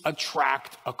didn't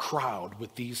attract a crowd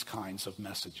with these kinds of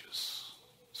messages.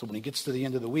 So when he gets to the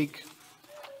end of the week,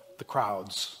 the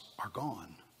crowds are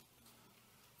gone.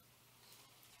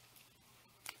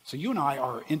 So you and I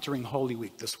are entering Holy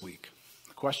Week this week.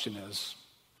 The question is,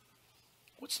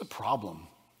 what's the problem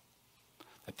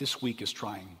that this week is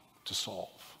trying to solve?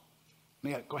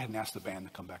 May I go ahead and ask the band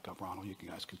to come back up. Ronald, you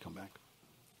guys can come back.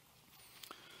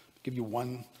 I'll give you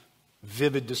one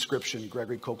vivid description,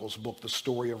 Gregory Kokel's book, The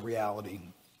Story of Reality.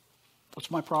 What's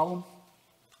my problem?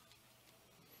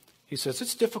 He says,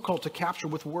 it's difficult to capture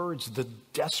with words the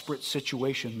desperate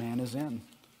situation man is in.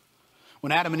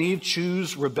 When Adam and Eve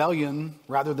choose rebellion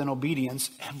rather than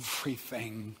obedience,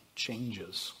 everything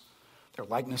changes. Their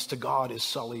likeness to God is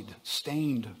sullied,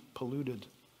 stained, polluted.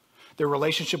 Their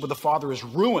relationship with the Father is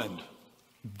ruined,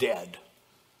 dead.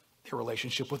 Their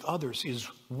relationship with others is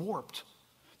warped.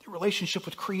 Their relationship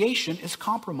with creation is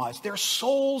compromised. Their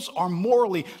souls are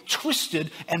morally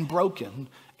twisted and broken,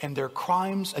 and their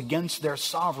crimes against their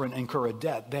sovereign incur a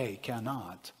debt they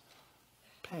cannot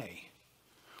pay.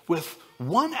 With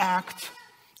one act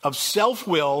of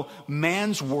self-will,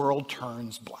 man's world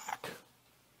turns black.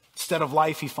 Instead of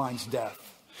life, he finds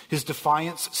death. His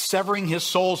defiance, severing his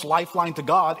soul's lifeline to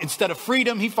God. Instead of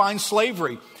freedom, he finds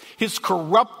slavery. His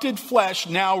corrupted flesh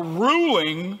now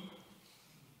ruling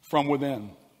from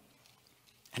within.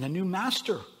 And a new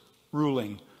master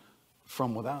ruling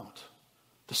from without.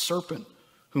 The serpent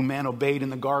whom man obeyed in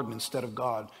the garden instead of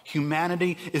God.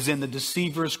 Humanity is in the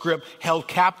deceiver's grip, held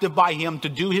captive by him to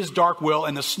do his dark will,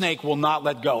 and the snake will not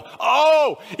let go.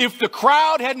 Oh, if the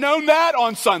crowd had known that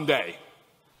on Sunday.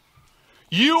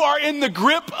 You are in the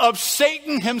grip of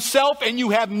Satan himself, and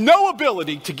you have no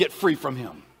ability to get free from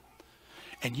him.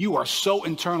 And you are so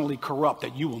internally corrupt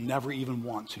that you will never even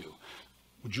want to.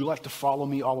 Would you like to follow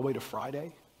me all the way to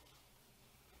Friday?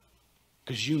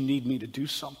 Because you need me to do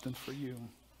something for you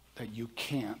that you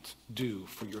can't do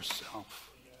for yourself.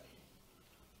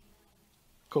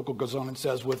 Kokel goes on and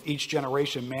says, with each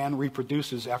generation, man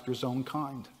reproduces after his own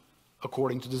kind,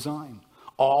 according to design.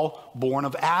 All born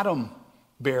of Adam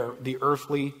bear the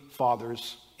earthly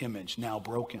father's image, now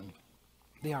broken.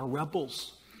 They are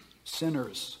rebels,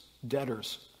 sinners,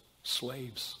 debtors,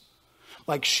 slaves.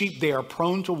 Like sheep, they are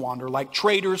prone to wander, like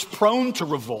traitors, prone to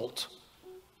revolt.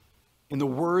 In the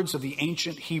words of the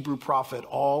ancient Hebrew prophet,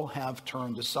 all have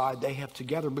turned aside. They have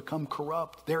together become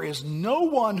corrupt. There is no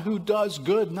one who does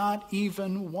good, not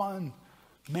even one.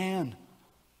 Man,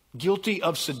 guilty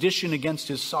of sedition against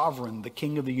his sovereign, the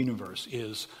King of the universe,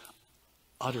 is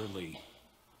utterly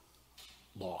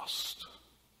lost.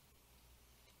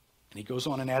 And he goes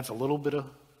on and adds a little bit of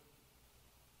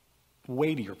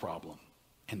weightier problem.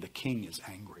 And the king is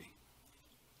angry.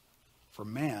 For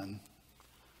man,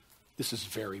 this is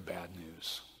very bad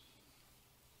news.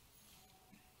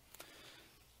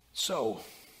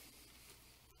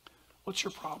 What's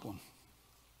your problem?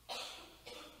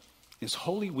 Is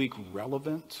Holy Week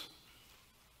relevant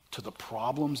to the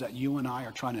problems that you and I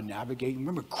are trying to navigate?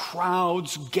 Remember,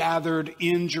 crowds gathered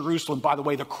in Jerusalem. By the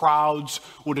way, the crowds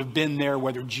would have been there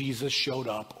whether Jesus showed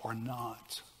up or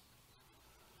not.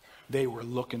 They were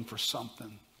looking for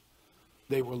something.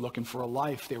 They were looking for a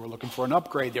life. They were looking for an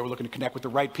upgrade. They were looking to connect with the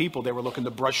right people. They were looking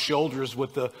to brush shoulders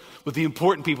with the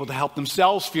important people to help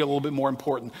themselves feel a little bit more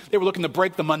important. They were looking to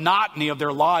break the monotony of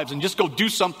their lives and just go do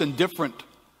something different.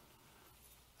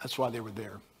 That's why they were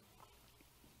there.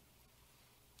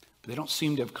 But they don't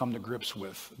seem to have come to grips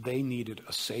with they needed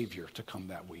a Savior to come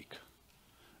that week.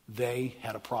 They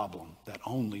had a problem that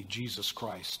only Jesus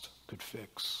Christ could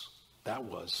fix. That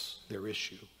was their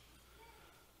issue.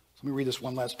 Let me read this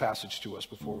one last passage to us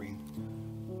before we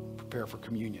prepare for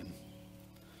communion.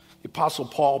 The Apostle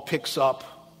Paul picks up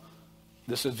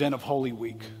this event of Holy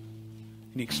Week,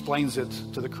 and he explains it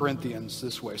to the Corinthians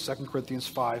this way, 2 Corinthians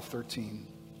 5:13.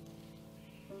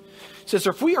 He says,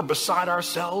 if we are beside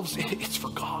ourselves, it's for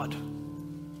God.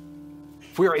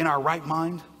 If we are in our right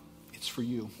mind, it's for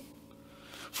you.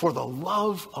 For the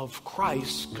love of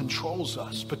Christ controls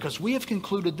us, because we have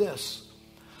concluded this,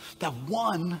 that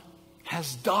one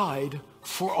has died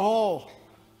for all.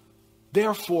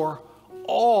 Therefore,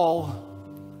 all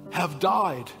have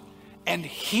died. And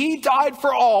he died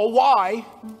for all. Why?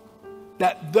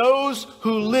 That those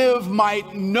who live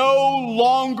might no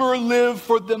longer live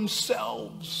for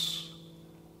themselves,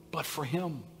 but for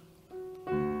him,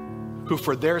 who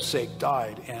for their sake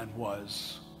died and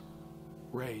was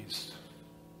raised.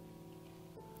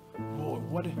 Lord,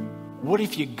 what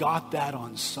if you got that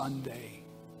on Sunday?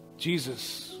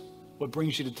 Jesus, what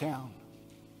brings you to town?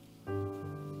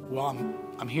 Well,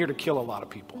 I'm here to kill a lot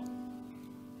of people.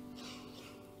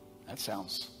 That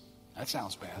sounds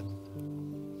bad.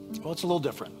 Well, it's a little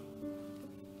different.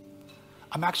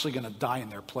 I'm actually going to die in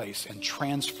their place and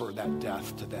transfer that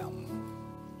death to them.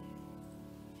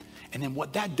 And then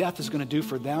what that death is going to do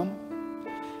for them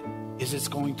is it's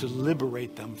going to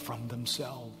liberate them from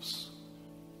themselves.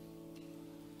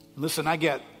 Listen,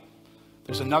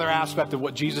 there's another aspect of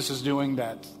what Jesus is doing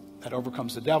that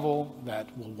overcomes the devil, that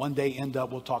will one day end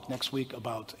up, we'll talk next week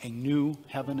about a new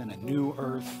heaven and a new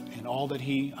earth and all that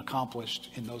he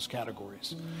accomplished in those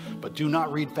categories. But do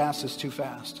not read fast as too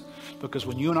fast. Because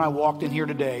when you and I walked in here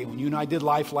today, when you and I did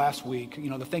life last week,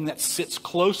 the thing that sits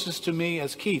closest to me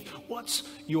as Keith, what's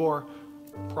your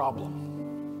problem?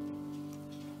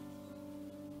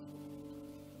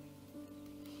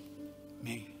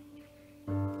 Me.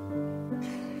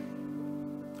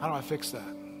 How do I fix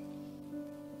that?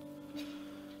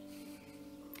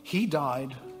 He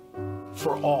died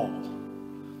for all,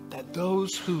 that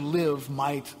those who live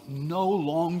might no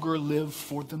longer live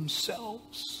for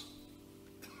themselves,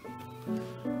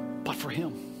 but for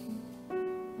him.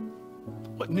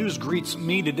 What news greets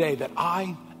me today that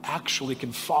I actually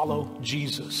can follow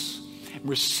Jesus and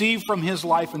receive from his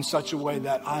life in such a way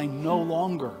that I no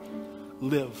longer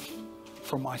live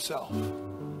for myself,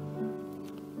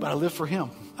 but I live for him.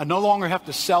 I no longer have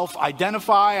to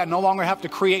self-identify. I no longer have to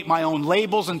create my own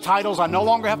labels and titles. I no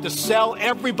longer have to sell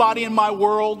everybody in my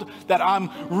world that I'm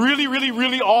really, really,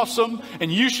 really awesome,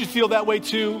 and you should feel that way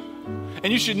too.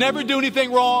 And you should never do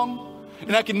anything wrong.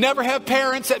 And I can never have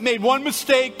parents that made one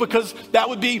mistake, because that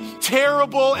would be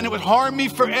terrible and it would harm me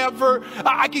forever.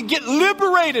 I can get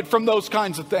liberated from those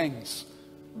kinds of things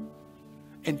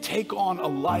and take on a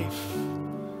life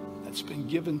that's been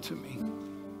given to me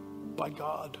by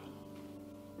God.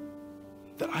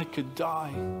 That I could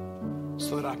die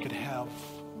so that I could have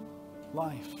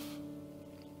life.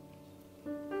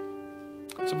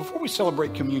 So before we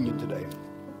celebrate communion today,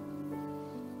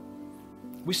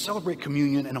 we celebrate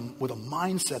communion with a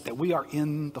mindset that we are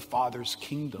in the Father's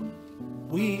kingdom.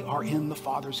 We are in the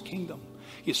Father's kingdom.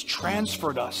 He has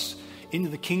transferred us into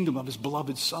the kingdom of his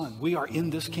beloved Son. We are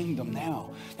in this kingdom now.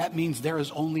 That means there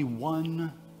is only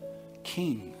one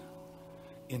king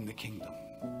in the kingdom.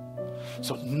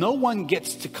 So no one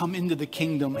gets to come into the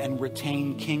kingdom and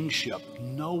retain kingship.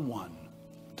 No one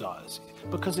does,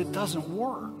 because it doesn't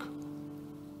work.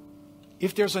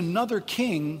 If there's another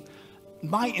king,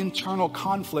 my internal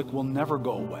conflict will never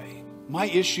go away. My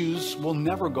issues will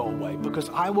never go away, because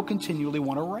I will continually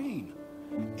want to reign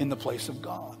in the place of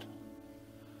God.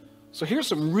 So here's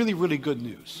some really, really good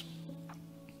news.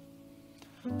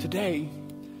 Today,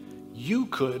 you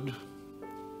could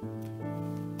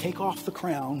take off the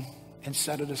crown and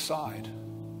set it aside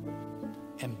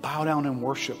and bow down and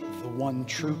worship the one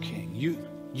true king.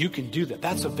 You can do that.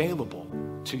 That's available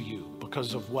to you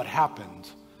because of what happened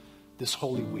this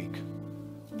Holy Week,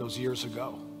 those years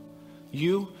ago.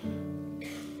 You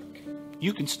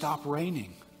you can stop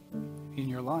reigning in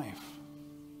your life.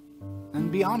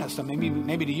 And be honest, maybe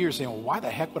to you you're saying, well, why the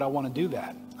heck would I want to do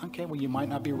that? Okay, well, you might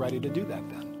not be ready to do that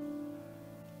then.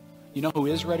 You know who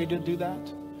is ready to do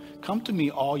that? Come to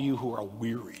me, all you who are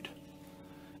wearied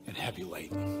and heavy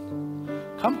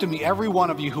laden. Come to me, every one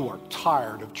of you who are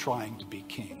tired of trying to be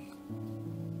king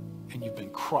and you've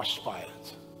been crushed by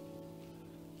it.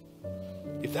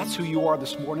 If that's who you are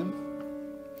this morning,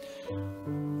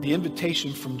 the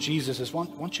invitation from Jesus is, why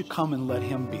don't you come and let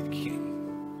him be the king?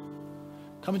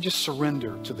 Come and just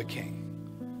surrender to the king.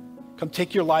 Come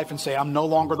take your life and say, I'm no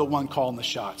longer the one calling the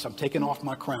shots. I'm taking off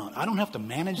my crown. I don't have to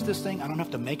manage this thing. I don't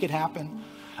have to make it happen.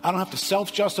 I don't have to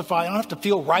self-justify. I don't have to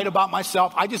feel right about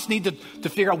myself. I just need to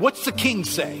figure out, what's the king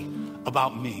say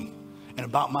about me and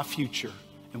about my future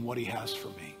and what he has for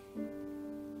me.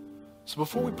 So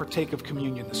before we partake of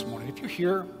communion this morning, if you're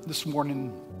here this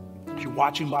morning, if you're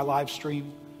watching by live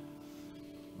stream,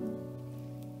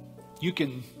 you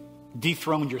can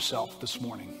dethrone yourself this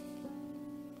morning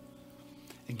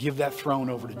and give that throne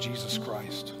over to Jesus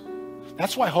Christ.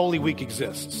 That's why Holy Week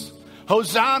exists.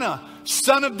 Hosanna,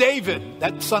 Son of David.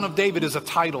 That Son of David is a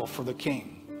title for the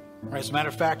king. Right? As a matter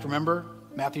of fact, remember,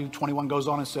 Matthew 21 goes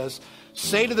on and says,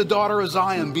 say to the daughter of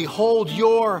Zion, behold,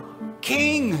 your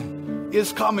king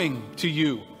is coming to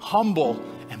you, humble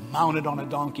and mounted on a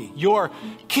donkey. Your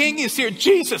king is here.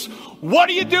 Jesus, what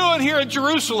are you doing here in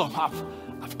Jerusalem?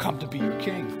 I've come to be your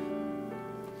king.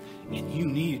 And you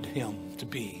need him to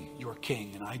be your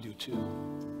king, and I do too.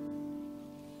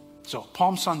 So,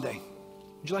 Palm Sunday,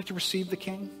 would you like to receive the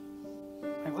king?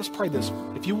 Right, let's pray this.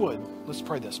 If you would, let's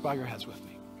pray this. Bow your heads with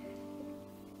me.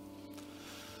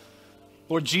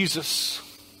 Lord Jesus,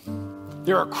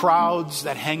 there are crowds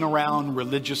that hang around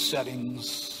religious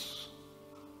settings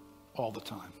all the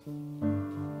time.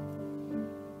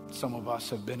 Some of us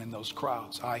have been in those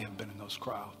crowds. I have been in those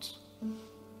crowds.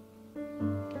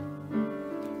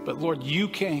 But Lord, you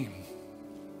came.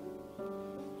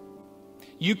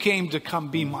 You came to come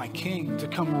be my king, to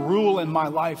come rule in my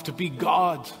life, to be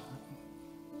God,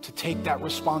 to take that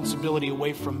responsibility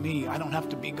away from me. I don't have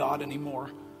to be God anymore.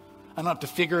 I don't have to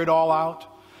figure it all out.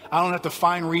 I don't have to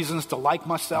find reasons to like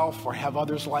myself or have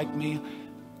others like me.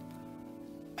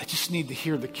 I just need to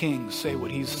hear the king say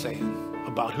what he's saying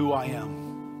about who I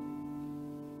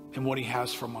am and what he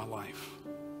has for my life.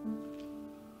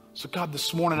 So God,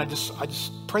 this morning, I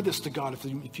just pray this to God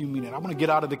if you mean it. I want to get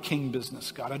out of the king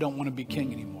business, God. I don't want to be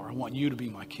king anymore. I want you to be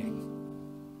my king.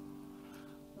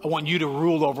 I want you to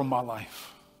rule over my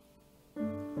life.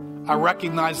 I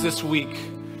recognize this week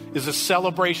is a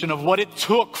celebration of what it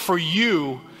took for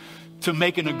you to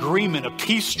make an agreement, a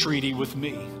peace treaty with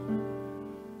me,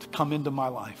 to come into my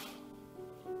life,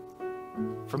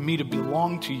 for me to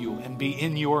belong to you and be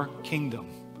in your kingdom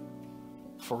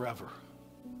forever.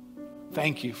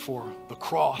 Thank you for the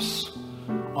cross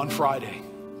on Friday,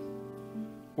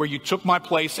 where you took my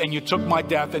place and you took my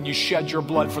death and you shed your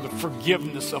blood for the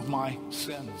forgiveness of my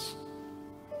sins.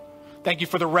 Thank you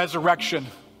for the resurrection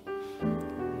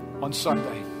on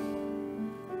Sunday,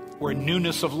 where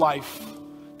newness of life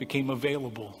became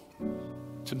available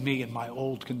to me in my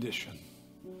old condition.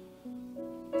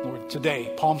 Lord,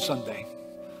 today, Palm Sunday,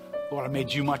 Lord, I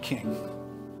made you my king.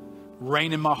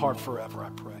 Reign in my heart forever, I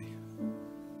pray.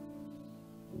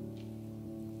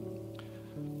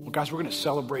 Well, guys, we're going to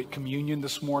celebrate communion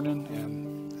this morning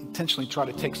and intentionally try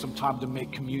to take some time to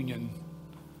make communion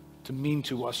to mean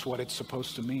to us what it's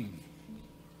supposed to mean.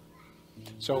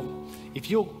 So if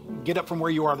you'll get up from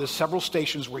where you are, there's several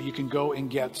stations where you can go and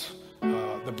get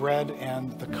the bread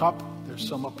and the cup. There's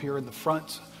some up here in the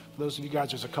front. For those of you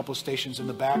guys, there's a couple of stations in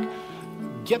the back.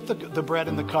 Get the bread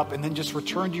and the cup and then just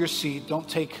return to your seat. Don't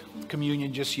take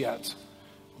communion just yet.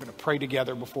 We're going to pray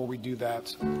together before we do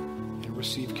that and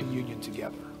receive communion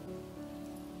together.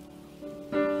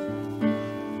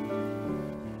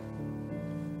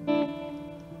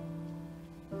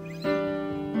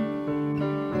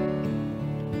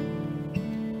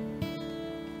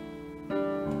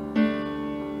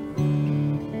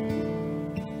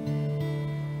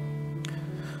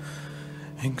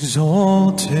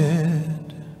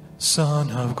 Exalted Son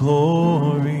of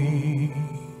Glory,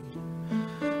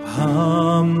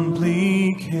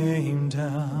 humbly came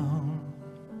down,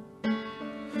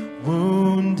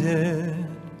 wounded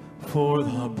for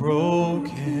the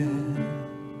broken,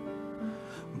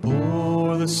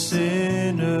 bore the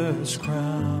sinner's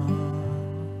crown.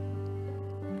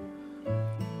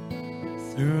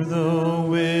 Through the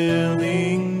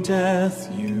willing death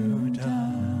you died.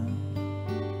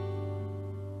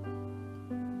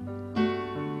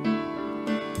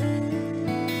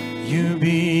 You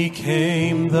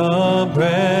became the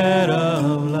bread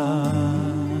of life.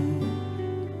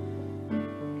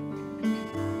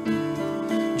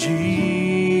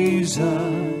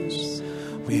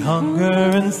 hunger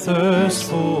and thirst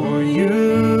for you,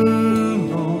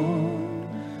 Lord,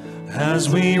 as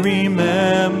we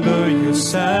remember your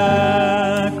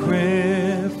sacrifice.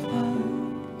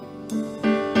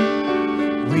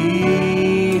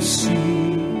 We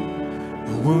see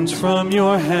the wounds from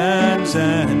your hands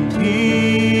and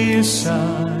pierced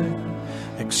side,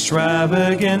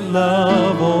 extravagant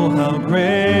love, oh how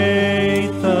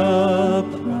great the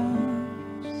price.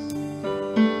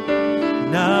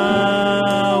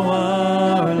 Now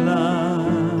our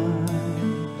lives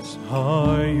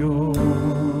are yours.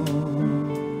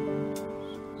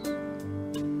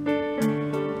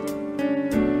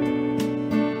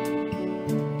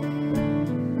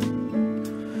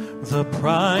 The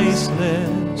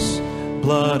priceless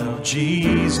blood of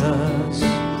Jesus,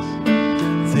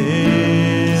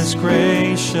 this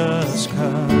gracious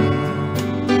cup,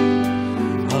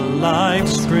 a life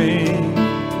spring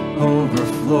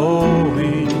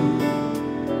overflowing,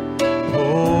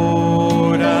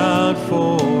 poured out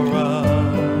for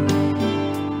us.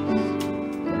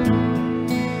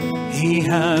 He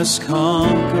has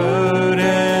conquered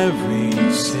every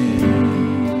sin.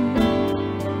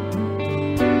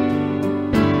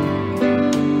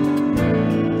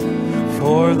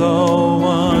 For the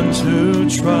ones who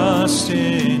trust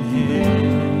in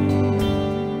Him,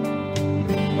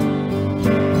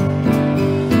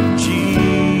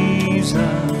 Jesus,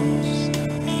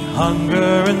 we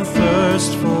hunger and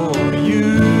thirst for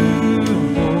you,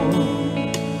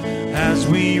 Lord, as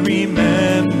we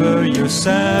remember your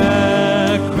sacrifice.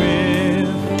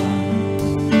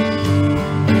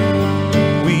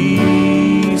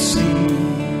 We see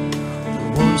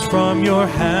the wounds from your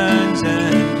hands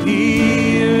and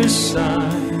pierced side,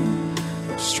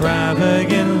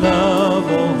 extravagant love,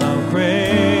 oh how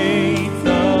great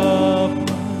the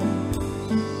price.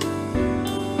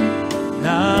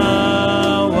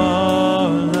 Now our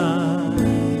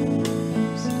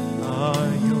lives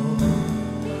are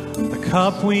yours. The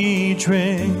cup we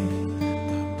drink,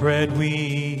 the bread we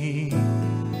eat,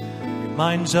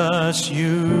 reminds us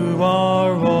you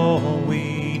are all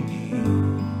we need.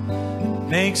 It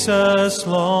makes us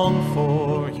long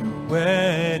for your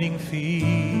wedding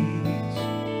feast.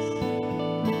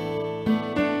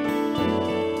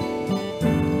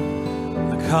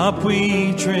 The cup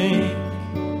we drink,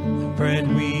 the bread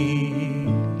we eat,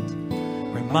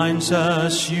 reminds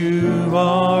us you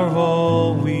are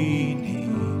all we need,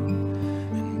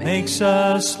 and makes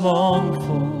us long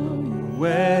for your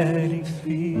wedding feast.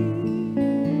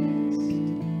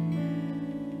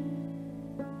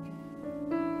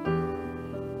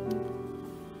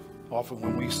 Often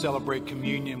when we celebrate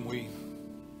communion, we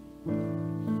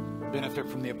benefit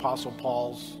from the Apostle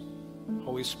Paul's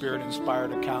Holy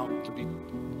Spirit-inspired account to be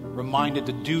reminded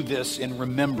to do this in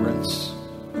remembrance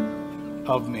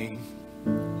of me.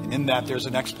 And in that, there's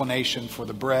an explanation for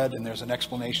the bread and there's an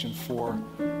explanation for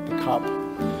the cup.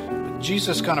 But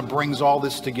Jesus kind of brings all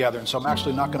this together. And so I'm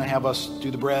actually not going to have us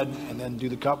do the bread and then do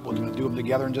the cup. We're going to do them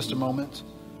together in just a moment.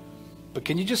 But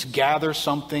can you just gather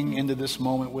something into this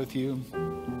moment with you?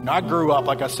 Now, I grew up,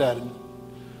 like I said,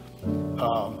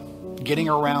 getting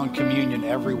around communion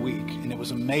every week, and it was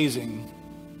amazing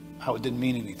how it didn't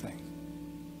mean anything.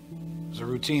 It was a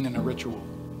routine and a ritual.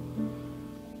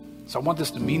 So I want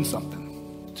this to mean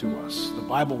something to us. The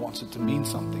Bible wants it to mean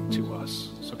something to us.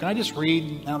 So can I just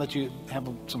read, now that you have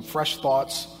some fresh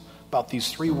thoughts about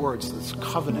these three words, this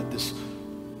covenant, this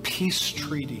peace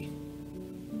treaty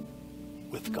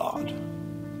with God.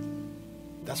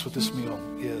 That's what this meal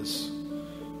is.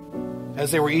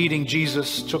 As they were eating,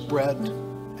 Jesus took bread.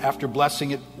 After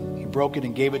blessing it, he broke it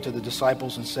and gave it to the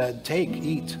disciples and said, "Take,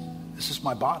 eat. This is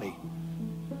my body."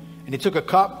 And he took a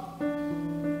cup,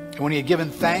 and when he had given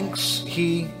thanks,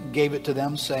 he gave it to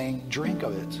them, saying, "Drink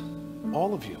of it,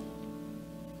 all of you.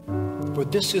 For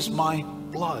this is my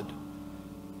blood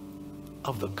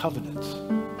of the covenant,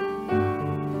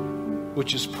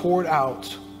 which is poured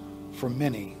out for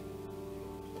many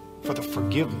for the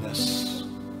forgiveness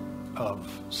of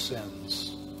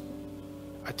sins.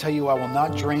 I tell you, I will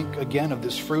not drink again of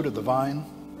this fruit of the vine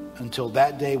until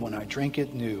that day when I drink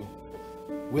it new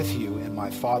with you in my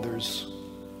Father's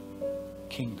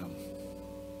kingdom."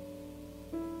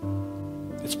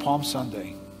 It's Palm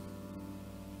Sunday.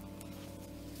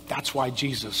 That's why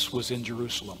Jesus was in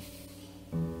Jerusalem.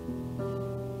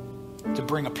 To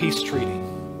bring a peace treaty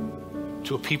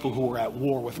to a people who were at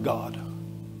war with God,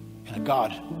 and a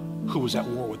God who was at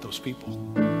war with those people.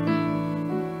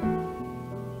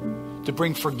 To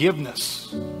bring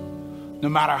forgiveness, no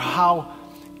matter how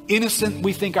innocent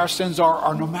we think our sins are,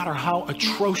 or no matter how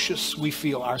atrocious we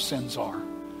feel our sins are.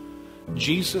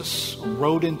 Jesus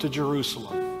rode into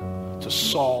Jerusalem to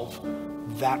solve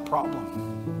that problem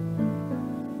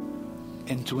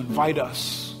and to invite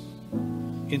us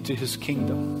into his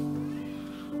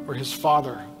kingdom where his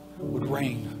Father would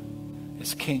reign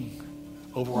as king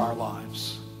over our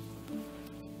lives.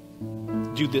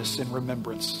 Do this in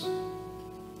remembrance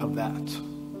of that.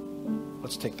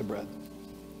 Let's take the bread.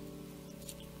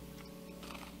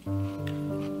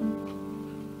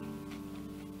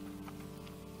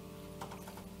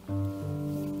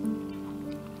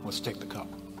 Let's take the cup.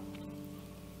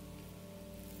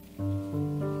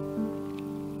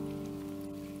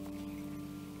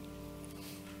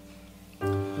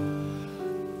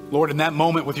 Lord, in that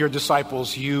moment with your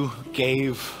disciples, you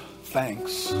gave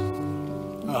thanks.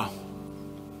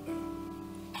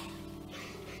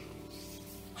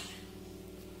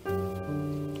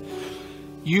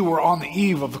 You were on the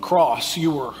eve of the cross.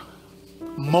 You were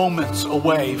moments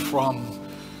away from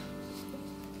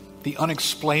the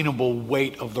unexplainable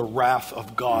weight of the wrath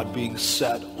of God being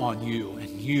set on you, and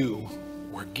you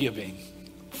were giving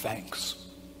thanks.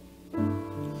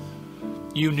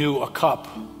 You knew a cup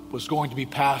was going to be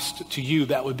passed to you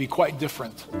that would be quite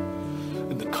different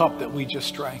than the cup that we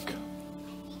just drank.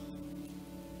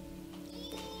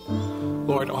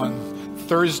 Lord, on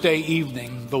Thursday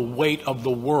evening, the weight of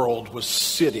the world was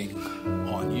sitting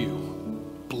on you.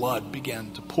 Blood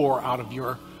began to pour out of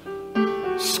your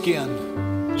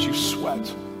skin as you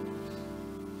sweat.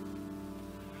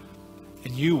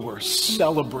 And you were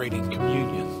celebrating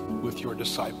communion with your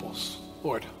disciples.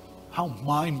 Lord, how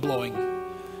mind-blowing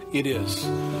it is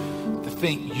to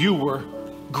think you were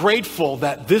grateful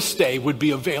that this day would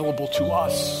be available to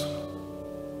us,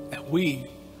 that we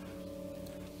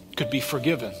could be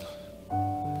forgiven,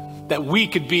 that we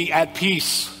could be at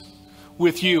peace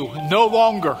with you, no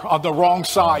longer on the wrong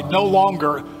side, no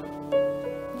longer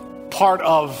part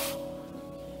of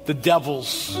the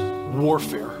devil's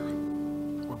warfare.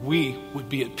 We would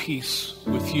be at peace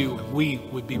with you, and we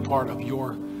would be part of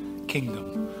your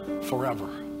kingdom forever.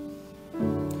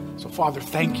 So, Father,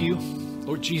 thank you,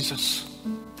 Lord Jesus.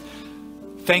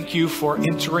 Thank you for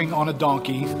entering on a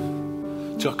donkey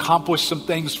to accomplish some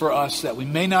things for us that we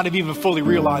may not have even fully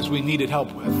realized we needed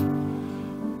help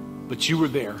with. But you were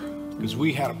there because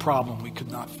we had a problem we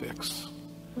could not fix.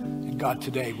 And God,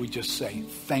 today we just say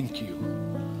thank you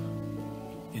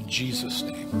in Jesus'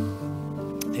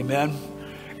 name. Amen.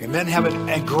 Amen. Have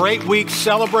a great week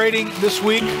celebrating this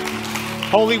week,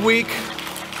 Holy Week.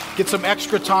 Get some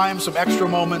extra time, some extra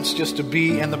moments just to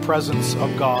be in the presence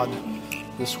of God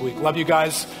this week. Love you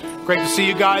guys. Great to see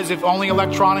you guys. If only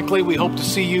electronically, we hope to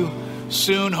see you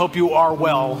soon. Hope you are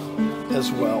well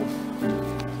as well.